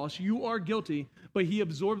absorbed the cost. You are guilty, but he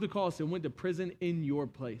absorbed the cost and went to prison in your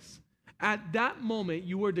place. At that moment,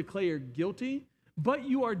 you were declared guilty, but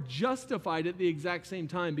you are justified at the exact same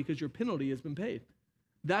time because your penalty has been paid.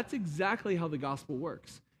 That's exactly how the gospel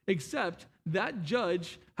works. Except that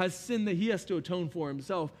judge has sin that he has to atone for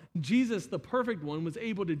himself. Jesus, the perfect one, was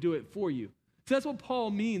able to do it for you. So that's what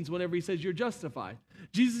Paul means whenever he says you're justified.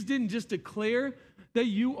 Jesus didn't just declare that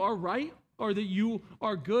you are right or that you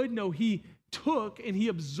are good. No, he took and he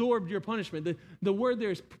absorbed your punishment. The word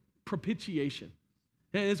there is propitiation.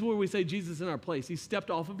 And that's where we say Jesus in our place. He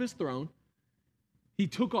stepped off of his throne. He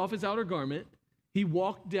took off his outer garment. He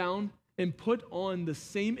walked down and put on the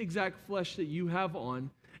same exact flesh that you have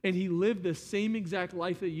on, and he lived the same exact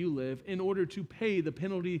life that you live in order to pay the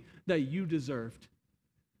penalty that you deserved.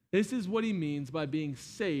 This is what he means by being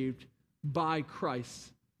saved by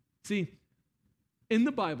Christ. See, in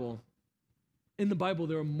the Bible,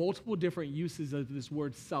 there are multiple different uses of this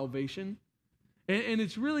word salvation, and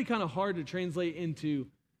it's really kind of hard to translate into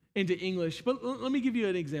English. But let me give you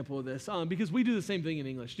an example of this, because we do the same thing in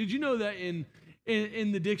English. Did you know that in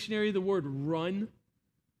the dictionary, the word run,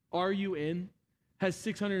 R-U-N, has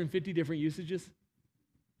 650 different usages?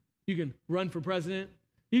 You can run for president.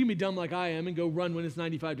 You can be dumb like I am and go run when it's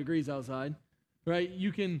 95 degrees outside, right?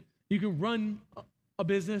 You can run a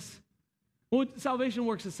business. Well, salvation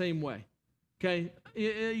works the same way, okay?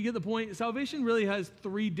 You get the point? Salvation really has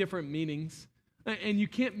 3 different meanings, and you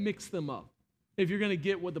can't mix them up if you're going to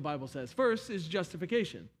get what the Bible says. First is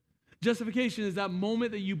justification. Justification is that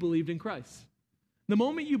moment that you believed in Christ. The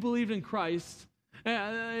moment you believed in Christ, 2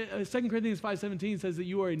 Corinthians 5:17 says that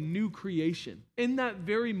you are a new creation. In that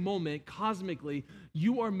very moment, cosmically,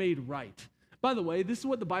 you are made right. By the way, this is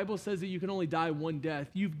what the Bible says, that you can only die one death.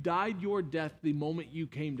 You've died your death the moment you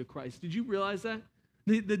came to Christ. Did you realize that?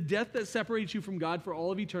 The death that separates you from God for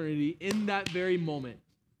all of eternity, in that very moment,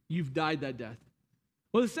 you've died that death.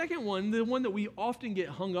 Well, the second one, the one that we often get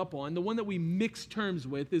hung up on, the one that we mix terms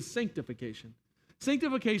with, is sanctification.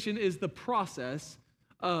 Sanctification is the process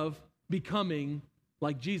of becoming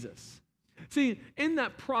like Jesus. See, in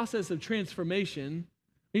that process of transformation,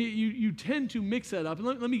 you tend to mix that up. And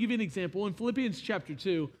let me give you an example. In Philippians chapter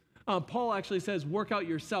 2, Paul actually says, work out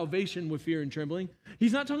your salvation with fear and trembling.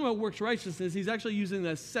 He's not talking about works righteousness. He's actually using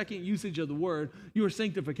that second usage of the word, your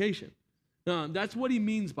sanctification. That's what he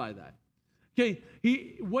means by that. Okay,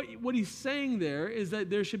 what he's saying there is that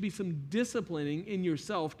there should be some disciplining in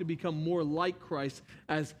yourself to become more like Christ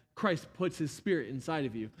as Christ puts his Spirit inside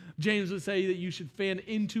of you. James would say that you should fan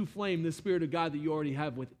into flame the Spirit of God that you already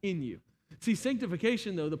have within you. See,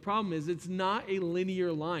 sanctification, though, the problem is it's not a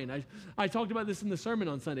linear line. I talked about this in the sermon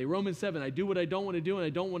on Sunday. Romans 7, I do what I don't want to do, and I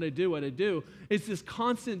don't want to do what I do. It's this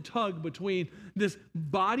constant tug between this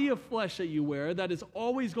body of flesh that you wear that is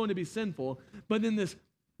always going to be sinful, but then this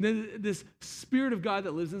Spirit of God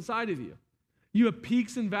that lives inside of you. You have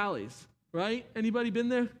peaks and valleys, right? Anybody been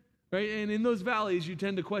there? Right? And in those valleys, you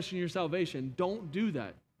tend to question your salvation. Don't do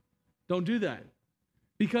that. Don't do that.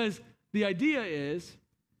 Because the idea is,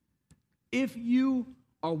 if you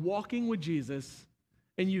are walking with Jesus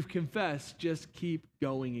and you've confessed, just keep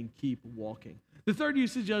going and keep walking. The third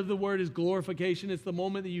usage of the word is glorification. It's the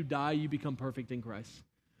moment that you die, you become perfect in Christ.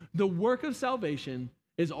 The work of salvation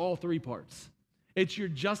is all 3 parts. It's your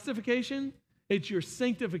justification, it's your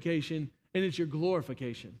sanctification, and it's your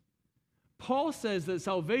glorification. Paul says that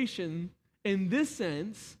salvation, in this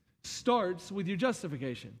sense, starts with your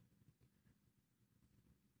justification.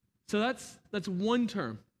 So that's one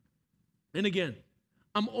term. And again,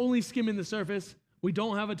 I'm only skimming the surface. We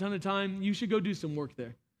don't have a ton of time. You should go do some work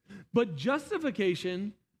there. But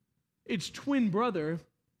justification, its twin brother,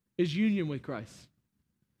 is union with Christ.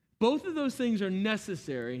 Both of those things are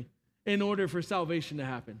necessary in order for salvation to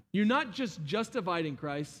happen. You're not just justified in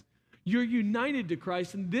Christ, you're united to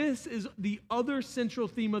Christ, and this is the other central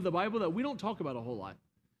theme of the Bible that we don't talk about a whole lot.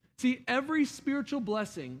 See, every spiritual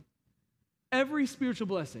blessing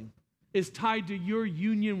is tied to your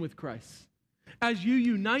union with Christ. As you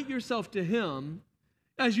unite yourself to him,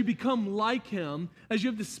 as you become like him, as you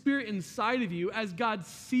have the Spirit inside of you, as God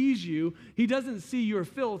sees you, he doesn't see your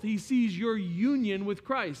filth, he sees your union with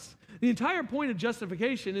Christ. The entire point of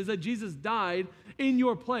justification is that Jesus died in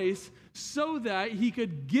your place so that he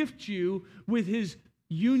could gift you with his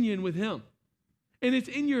union with him. And it's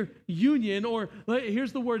in your union, or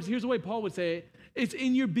here's the way Paul would say it, it's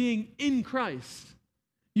in your being in Christ.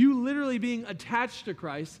 You literally being attached to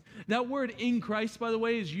Christ. That word in Christ, by the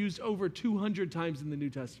way, is used over 200 times in the New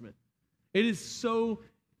Testament. It is so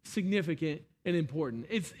significant and important.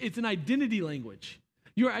 It's an identity language.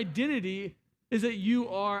 Your identity is that you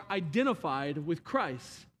are identified with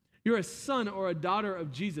Christ. You're a son or a daughter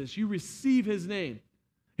of Jesus. You receive his name.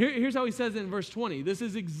 Here's how he says it in verse 20. This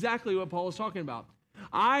is exactly what Paul is talking about.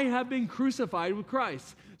 I have been crucified with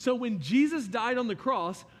Christ. So when Jesus died on the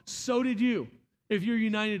cross, so did you, if you're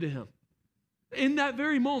united to him. In that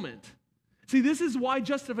very moment. See, this is why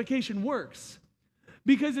justification works.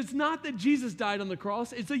 Because it's not that Jesus died on the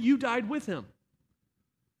cross, it's that you died with him.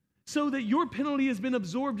 So that your penalty has been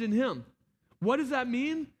absorbed in him. What does that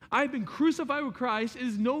mean? I've been crucified with Christ. It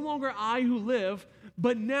is no longer I who live,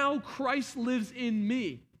 but now Christ lives in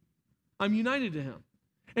me. I'm united to him.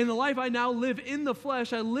 And the life I now live in the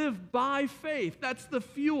flesh, I live by faith. That's the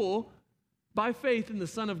fuel by faith in the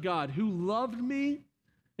Son of God, who loved me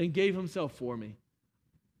and gave himself for me.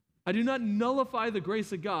 I do not nullify the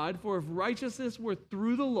grace of God, for if righteousness were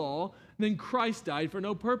through the law, then Christ died for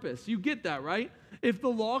no purpose. You get that, right? If the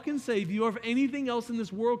law can save you, or if anything else in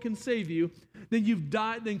this world can save you, then you've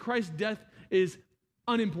died, then Christ's death is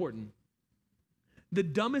unimportant. The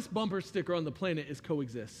dumbest bumper sticker on the planet is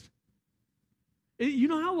coexist. You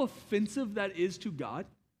know how offensive that is to God?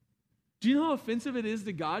 Do you know how offensive it is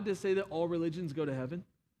to God to say that all religions go to heaven?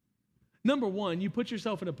 Number one, you put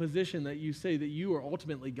yourself in a position that you say that you are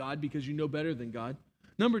ultimately God because you know better than God.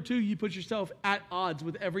 Number two, you put yourself at odds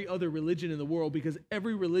with every other religion in the world because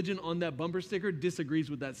every religion on that bumper sticker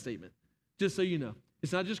disagrees with that statement. Just so you know.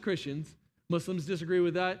 It's not just Christians. Muslims disagree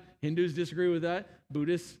with that. Hindus disagree with that.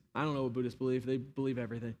 Buddhists, I don't know what Buddhists believe. They believe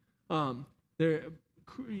everything.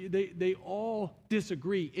 They all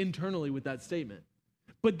disagree internally with that statement.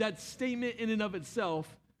 But that statement in and of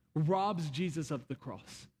itself robs Jesus of the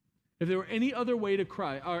cross. If there were any other way to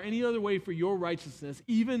cry, or any other way for your righteousness,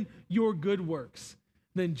 even your good works,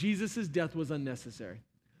 then Jesus' death was unnecessary.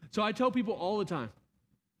 So I tell people all the time,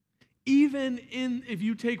 if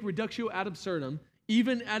you take reductio ad absurdum,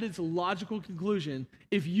 even at its logical conclusion,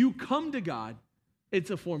 if you come to God, it's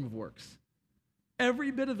a form of works. Every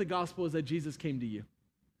bit of the gospel is that Jesus came to you.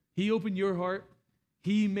 He opened your heart.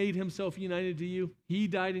 He made himself united to you. He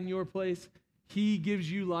died in your place. He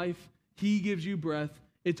gives you life. He gives you breath.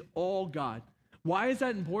 It's all God. Why is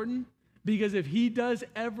that important? Because if he does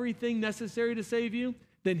everything necessary to save you,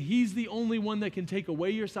 then he's the only one that can take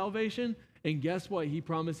away your salvation. And guess what? He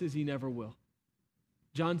promises he never will.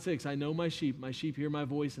 John 6, I know my sheep hear my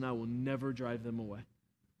voice, and I will never drive them away.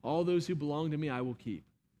 All those who belong to me, I will keep.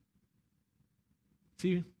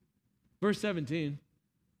 See, verse 17,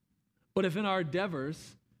 but if in our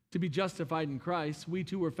endeavors to be justified in Christ, we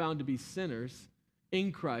too were found to be sinners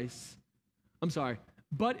in Christ.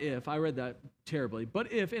 But if, I read that terribly,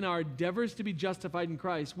 but if in our endeavors to be justified in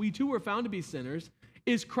Christ, we too were found to be sinners,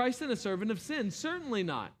 is Christ then a servant of sin? Certainly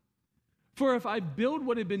not. For if I build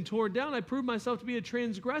what had been torn down, I prove myself to be a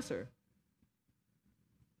transgressor.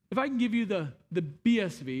 If I can give you the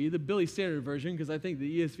BSV, the Billy Standard version, because I think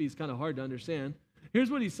the ESV is kind of hard to understand,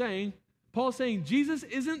 here's what he's saying. Paul's saying, Jesus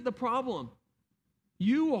isn't the problem.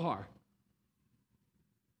 You are.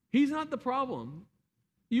 He's not the problem.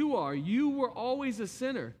 You are. You were always a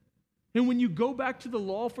sinner. And when you go back to the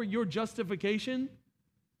law for your justification,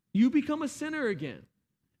 you become a sinner again.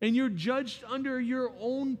 And you're judged under your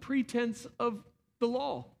own pretense of the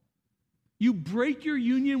law. You break your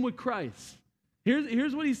union with Christ.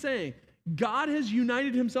 Here's what he's saying. God has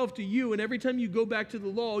united himself to you, and every time you go back to the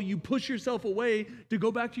law, you push yourself away to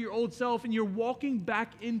go back to your old self, and you're walking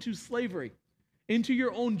back into slavery, into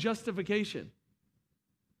your own justification.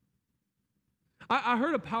 I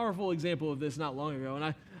heard a powerful example of this not long ago,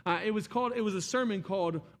 and it was a sermon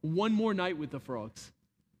called "One More Night with the Frogs."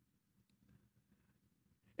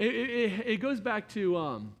 It goes back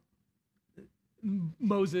to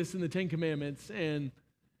Moses and the Ten Commandments, and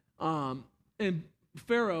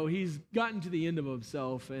Pharaoh. He's gotten to the end of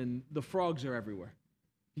himself, and the frogs are everywhere.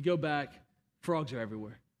 You go back, frogs are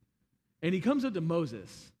everywhere, and he comes up to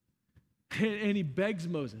Moses, and he begs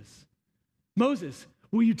Moses,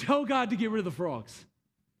 will you tell God to get rid of the frogs?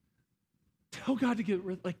 Tell God to get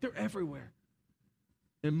rid, they're everywhere.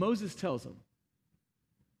 And Moses tells him,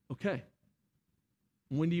 okay,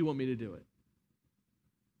 when do you want me to do it?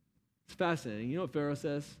 It's fascinating. You know what Pharaoh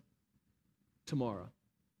says? Tomorrow.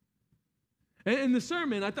 And in the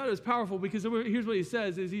sermon, I thought it was powerful because here's what he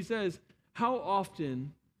says, how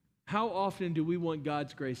often do we want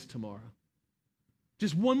God's grace tomorrow?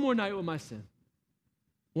 Just one more night with my sin.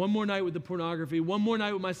 One more night with the pornography. One more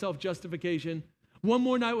night with my self-justification. One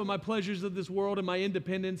more night with my pleasures of this world and my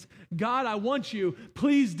independence. God, I want you.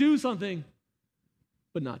 Please do something.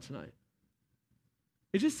 But not tonight.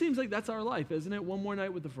 It just seems like that's our life, isn't it? One more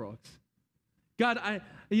night with the frogs. God,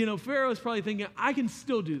 Pharaoh's probably thinking, I can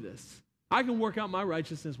still do this. I can work out my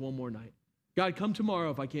righteousness one more night. God, come tomorrow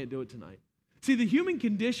if I can't do it tonight. See, the human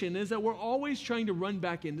condition is that we're always trying to run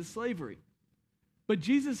back into slavery. But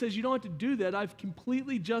Jesus says, you don't have to do that. I've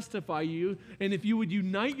completely justified you. And if you would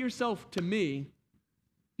unite yourself to me,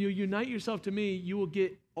 you will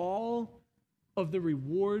get all of the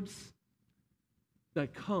rewards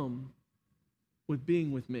that come with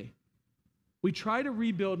being with me. We try to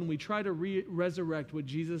rebuild and we try to resurrect what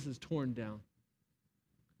Jesus has torn down.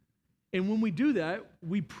 And when we do that,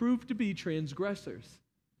 we prove to be transgressors,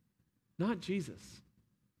 not Jesus.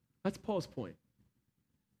 That's Paul's point.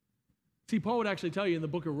 See, Paul would actually tell you in the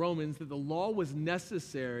book of Romans that the law was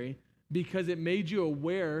necessary because it made you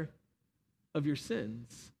aware of your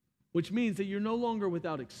sins. which means that you're no longer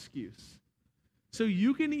without excuse. So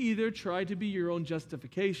you can either try to be your own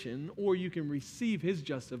justification, or you can receive his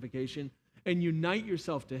justification and unite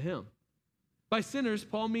yourself to him. By sinners,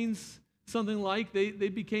 Paul means something like they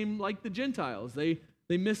became like the Gentiles. They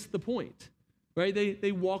missed the point, right?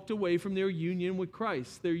 They walked away from their union with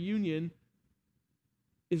Christ. Their union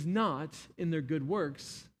is not in their good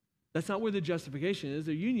works. That's not where the justification is.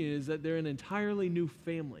 Their union is that they're an entirely new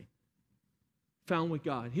family found with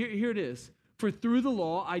God. Here it is. For through the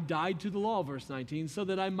law, I died to the law, verse 19, so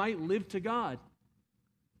that I might live to God.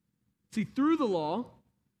 See, through the law,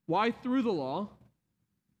 why through the law?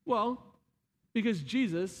 Well, because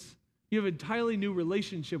Jesus, you have an entirely new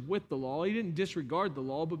relationship with the law. He didn't disregard the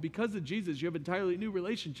law, but because of Jesus, you have an entirely new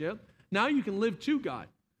relationship. Now you can live to God.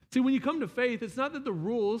 See, when you come to faith, it's not that the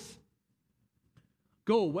rules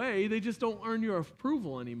go away. They just don't earn your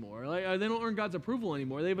approval anymore. They don't earn God's approval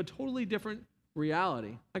anymore. They have a totally different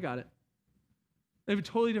reality. I got it. They have a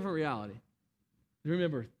totally different reality.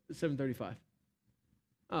 Remember, 7:35.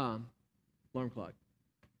 Alarm clock.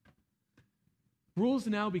 Rules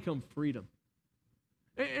now become freedom.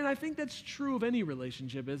 And I think that's true of any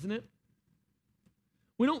relationship, isn't it?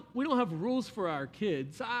 We don't have rules for our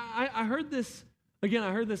kids. I heard this, again,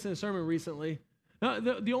 I heard this in a sermon recently.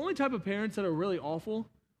 The only type of parents that are really awful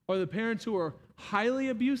are the parents who are highly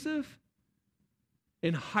abusive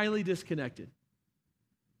and highly disconnected.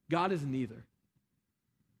 God is neither.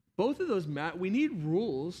 Both of those, we need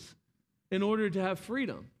rules in order to have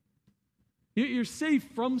freedom. You're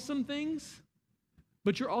saved from some things,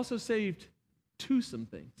 but you're also saved to some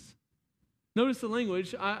things. Notice the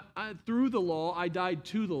language. Through the law, I died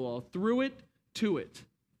to the law. Through it, to it.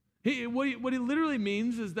 What it literally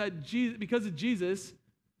means is that because of Jesus,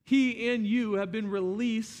 he and you have been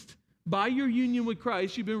released by your union with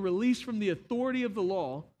Christ. You've been released from the authority of the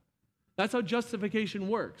law. That's how justification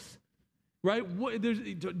works. Right? There's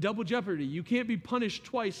double jeopardy. You can't be punished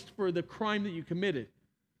twice for the crime that you committed.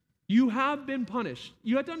 You have been punished.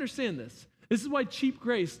 You have to understand this. This is why cheap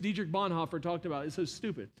grace, Dietrich Bonhoeffer talked about, is so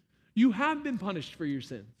stupid. You have been punished for your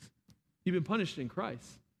sins. You've been punished in Christ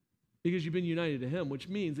because you've been united to him, which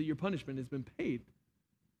means that your punishment has been paid.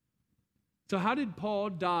 So how did Paul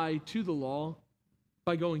die to the law?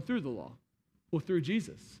 By going through the law. Well, through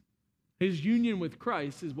Jesus. His union with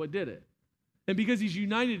Christ is what did it. And because he's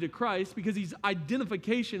united to Christ, because he's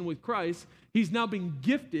identification with Christ, he's now been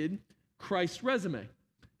gifted Christ's resume,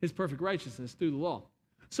 his perfect righteousness through the law.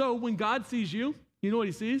 So when God sees you, you know what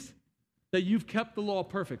he sees? That you've kept the law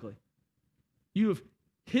perfectly. You have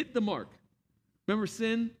hit the mark. Remember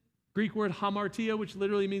sin? Greek word hamartia, which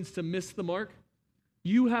literally means to miss the mark.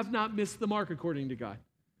 You have not missed the mark according to God.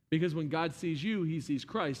 Because when God sees you, he sees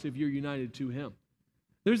Christ if you're united to him.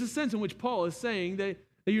 There's a sense in which Paul is saying that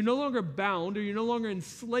you're no longer bound or you're no longer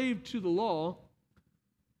enslaved to the law,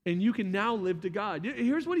 and you can now live to God.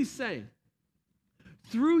 Here's what he's saying.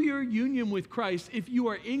 Through your union with Christ, if you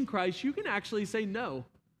are in Christ, you can actually say no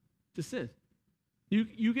to sin.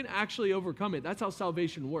 You can actually overcome it. That's how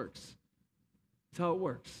salvation works. That's how it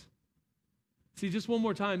works. See, just one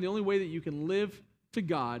more time, the only way that you can live to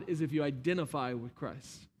God is if you identify with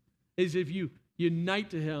Christ, is if you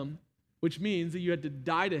unite to him, which means that you had to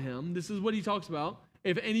die to him. This is what he talks about.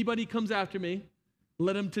 If anybody comes after me,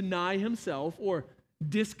 let him deny himself or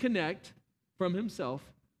disconnect from himself,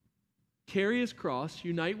 carry his cross,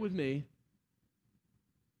 unite with me,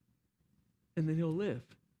 and then he'll live.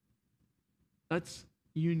 That's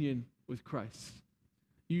union with Christ.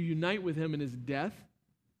 You unite with him in his death,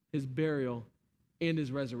 his burial, and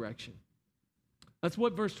his resurrection. That's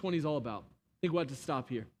what verse 20 is all about. I think we'll have to stop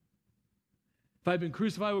here. If I've been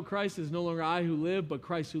crucified with Christ, it is no longer I who live, but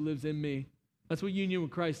Christ who lives in me. That's what union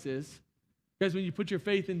with Christ is. Guys, when you put your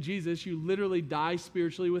faith in Jesus, you literally die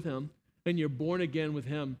spiritually with him, and you're born again with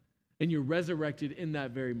him, and you're resurrected in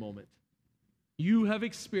that very moment. You have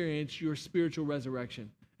experienced your spiritual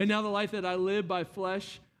resurrection. And now the life that I live by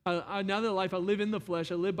flesh, now the life I live in the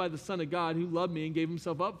flesh, I live by the Son of God who loved me and gave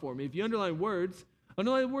himself up for me. If you underline words,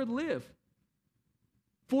 underline the word live.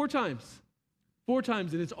 4 times. 4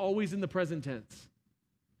 times, and it's always in the present tense.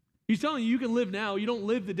 He's telling you can live now. You don't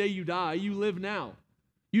live the day you die. You live now.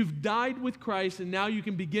 You've died with Christ, and now you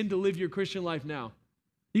can begin to live your Christian life now.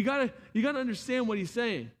 You gotta understand what he's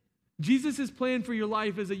saying. Jesus' plan for your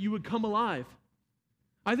life is that you would come alive.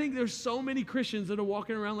 I think there's so many Christians that are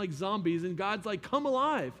walking around like zombies, and God's like, come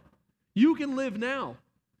alive. You can live now.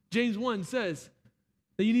 James 1 says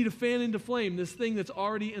that you need to fan into flame this thing that's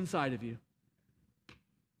already inside of you.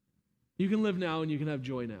 You can live now, and you can have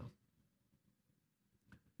joy now.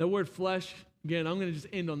 That word flesh, again, I'm going to just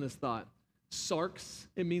end on this thought. Sarx,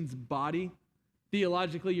 it means body.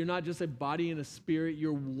 Theologically, you're not just a body and a spirit,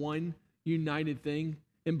 you're one united thing.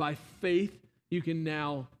 And by faith, you can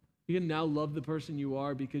now love the person you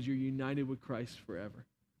are because you're united with Christ forever.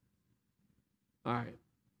 All right.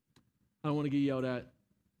 I don't want to get yelled at,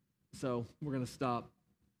 so we're going to stop.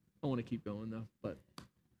 I want to keep going, though, but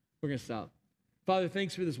we're going to stop. Father,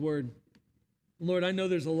 thanks for this word. Lord, I know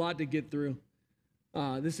there's a lot to get through.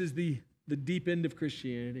 This is the deep end of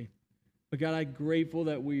Christianity. But God, I'm grateful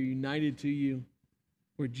that we're united to you.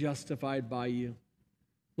 We're justified by you.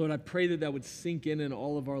 Lord, I pray that would sink in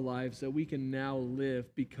all of our lives, that we can now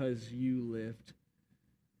live because you lived.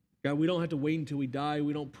 God, we don't have to wait until we die.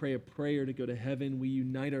 We don't pray a prayer to go to heaven. We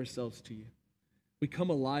unite ourselves to you. We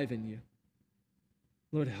come alive in you.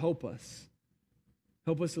 Lord, help us.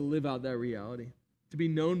 Help us to live out that reality. To be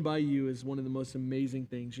known by you is one of the most amazing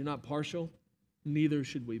things. You're not partial. Neither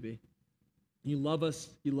should we be. You love us.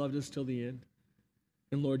 You loved us till the end.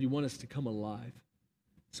 And Lord, you want us to come alive.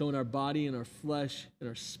 So in our body, in our flesh, in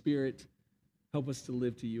our spirit, help us to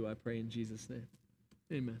live to you, I pray in Jesus' name.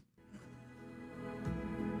 Amen.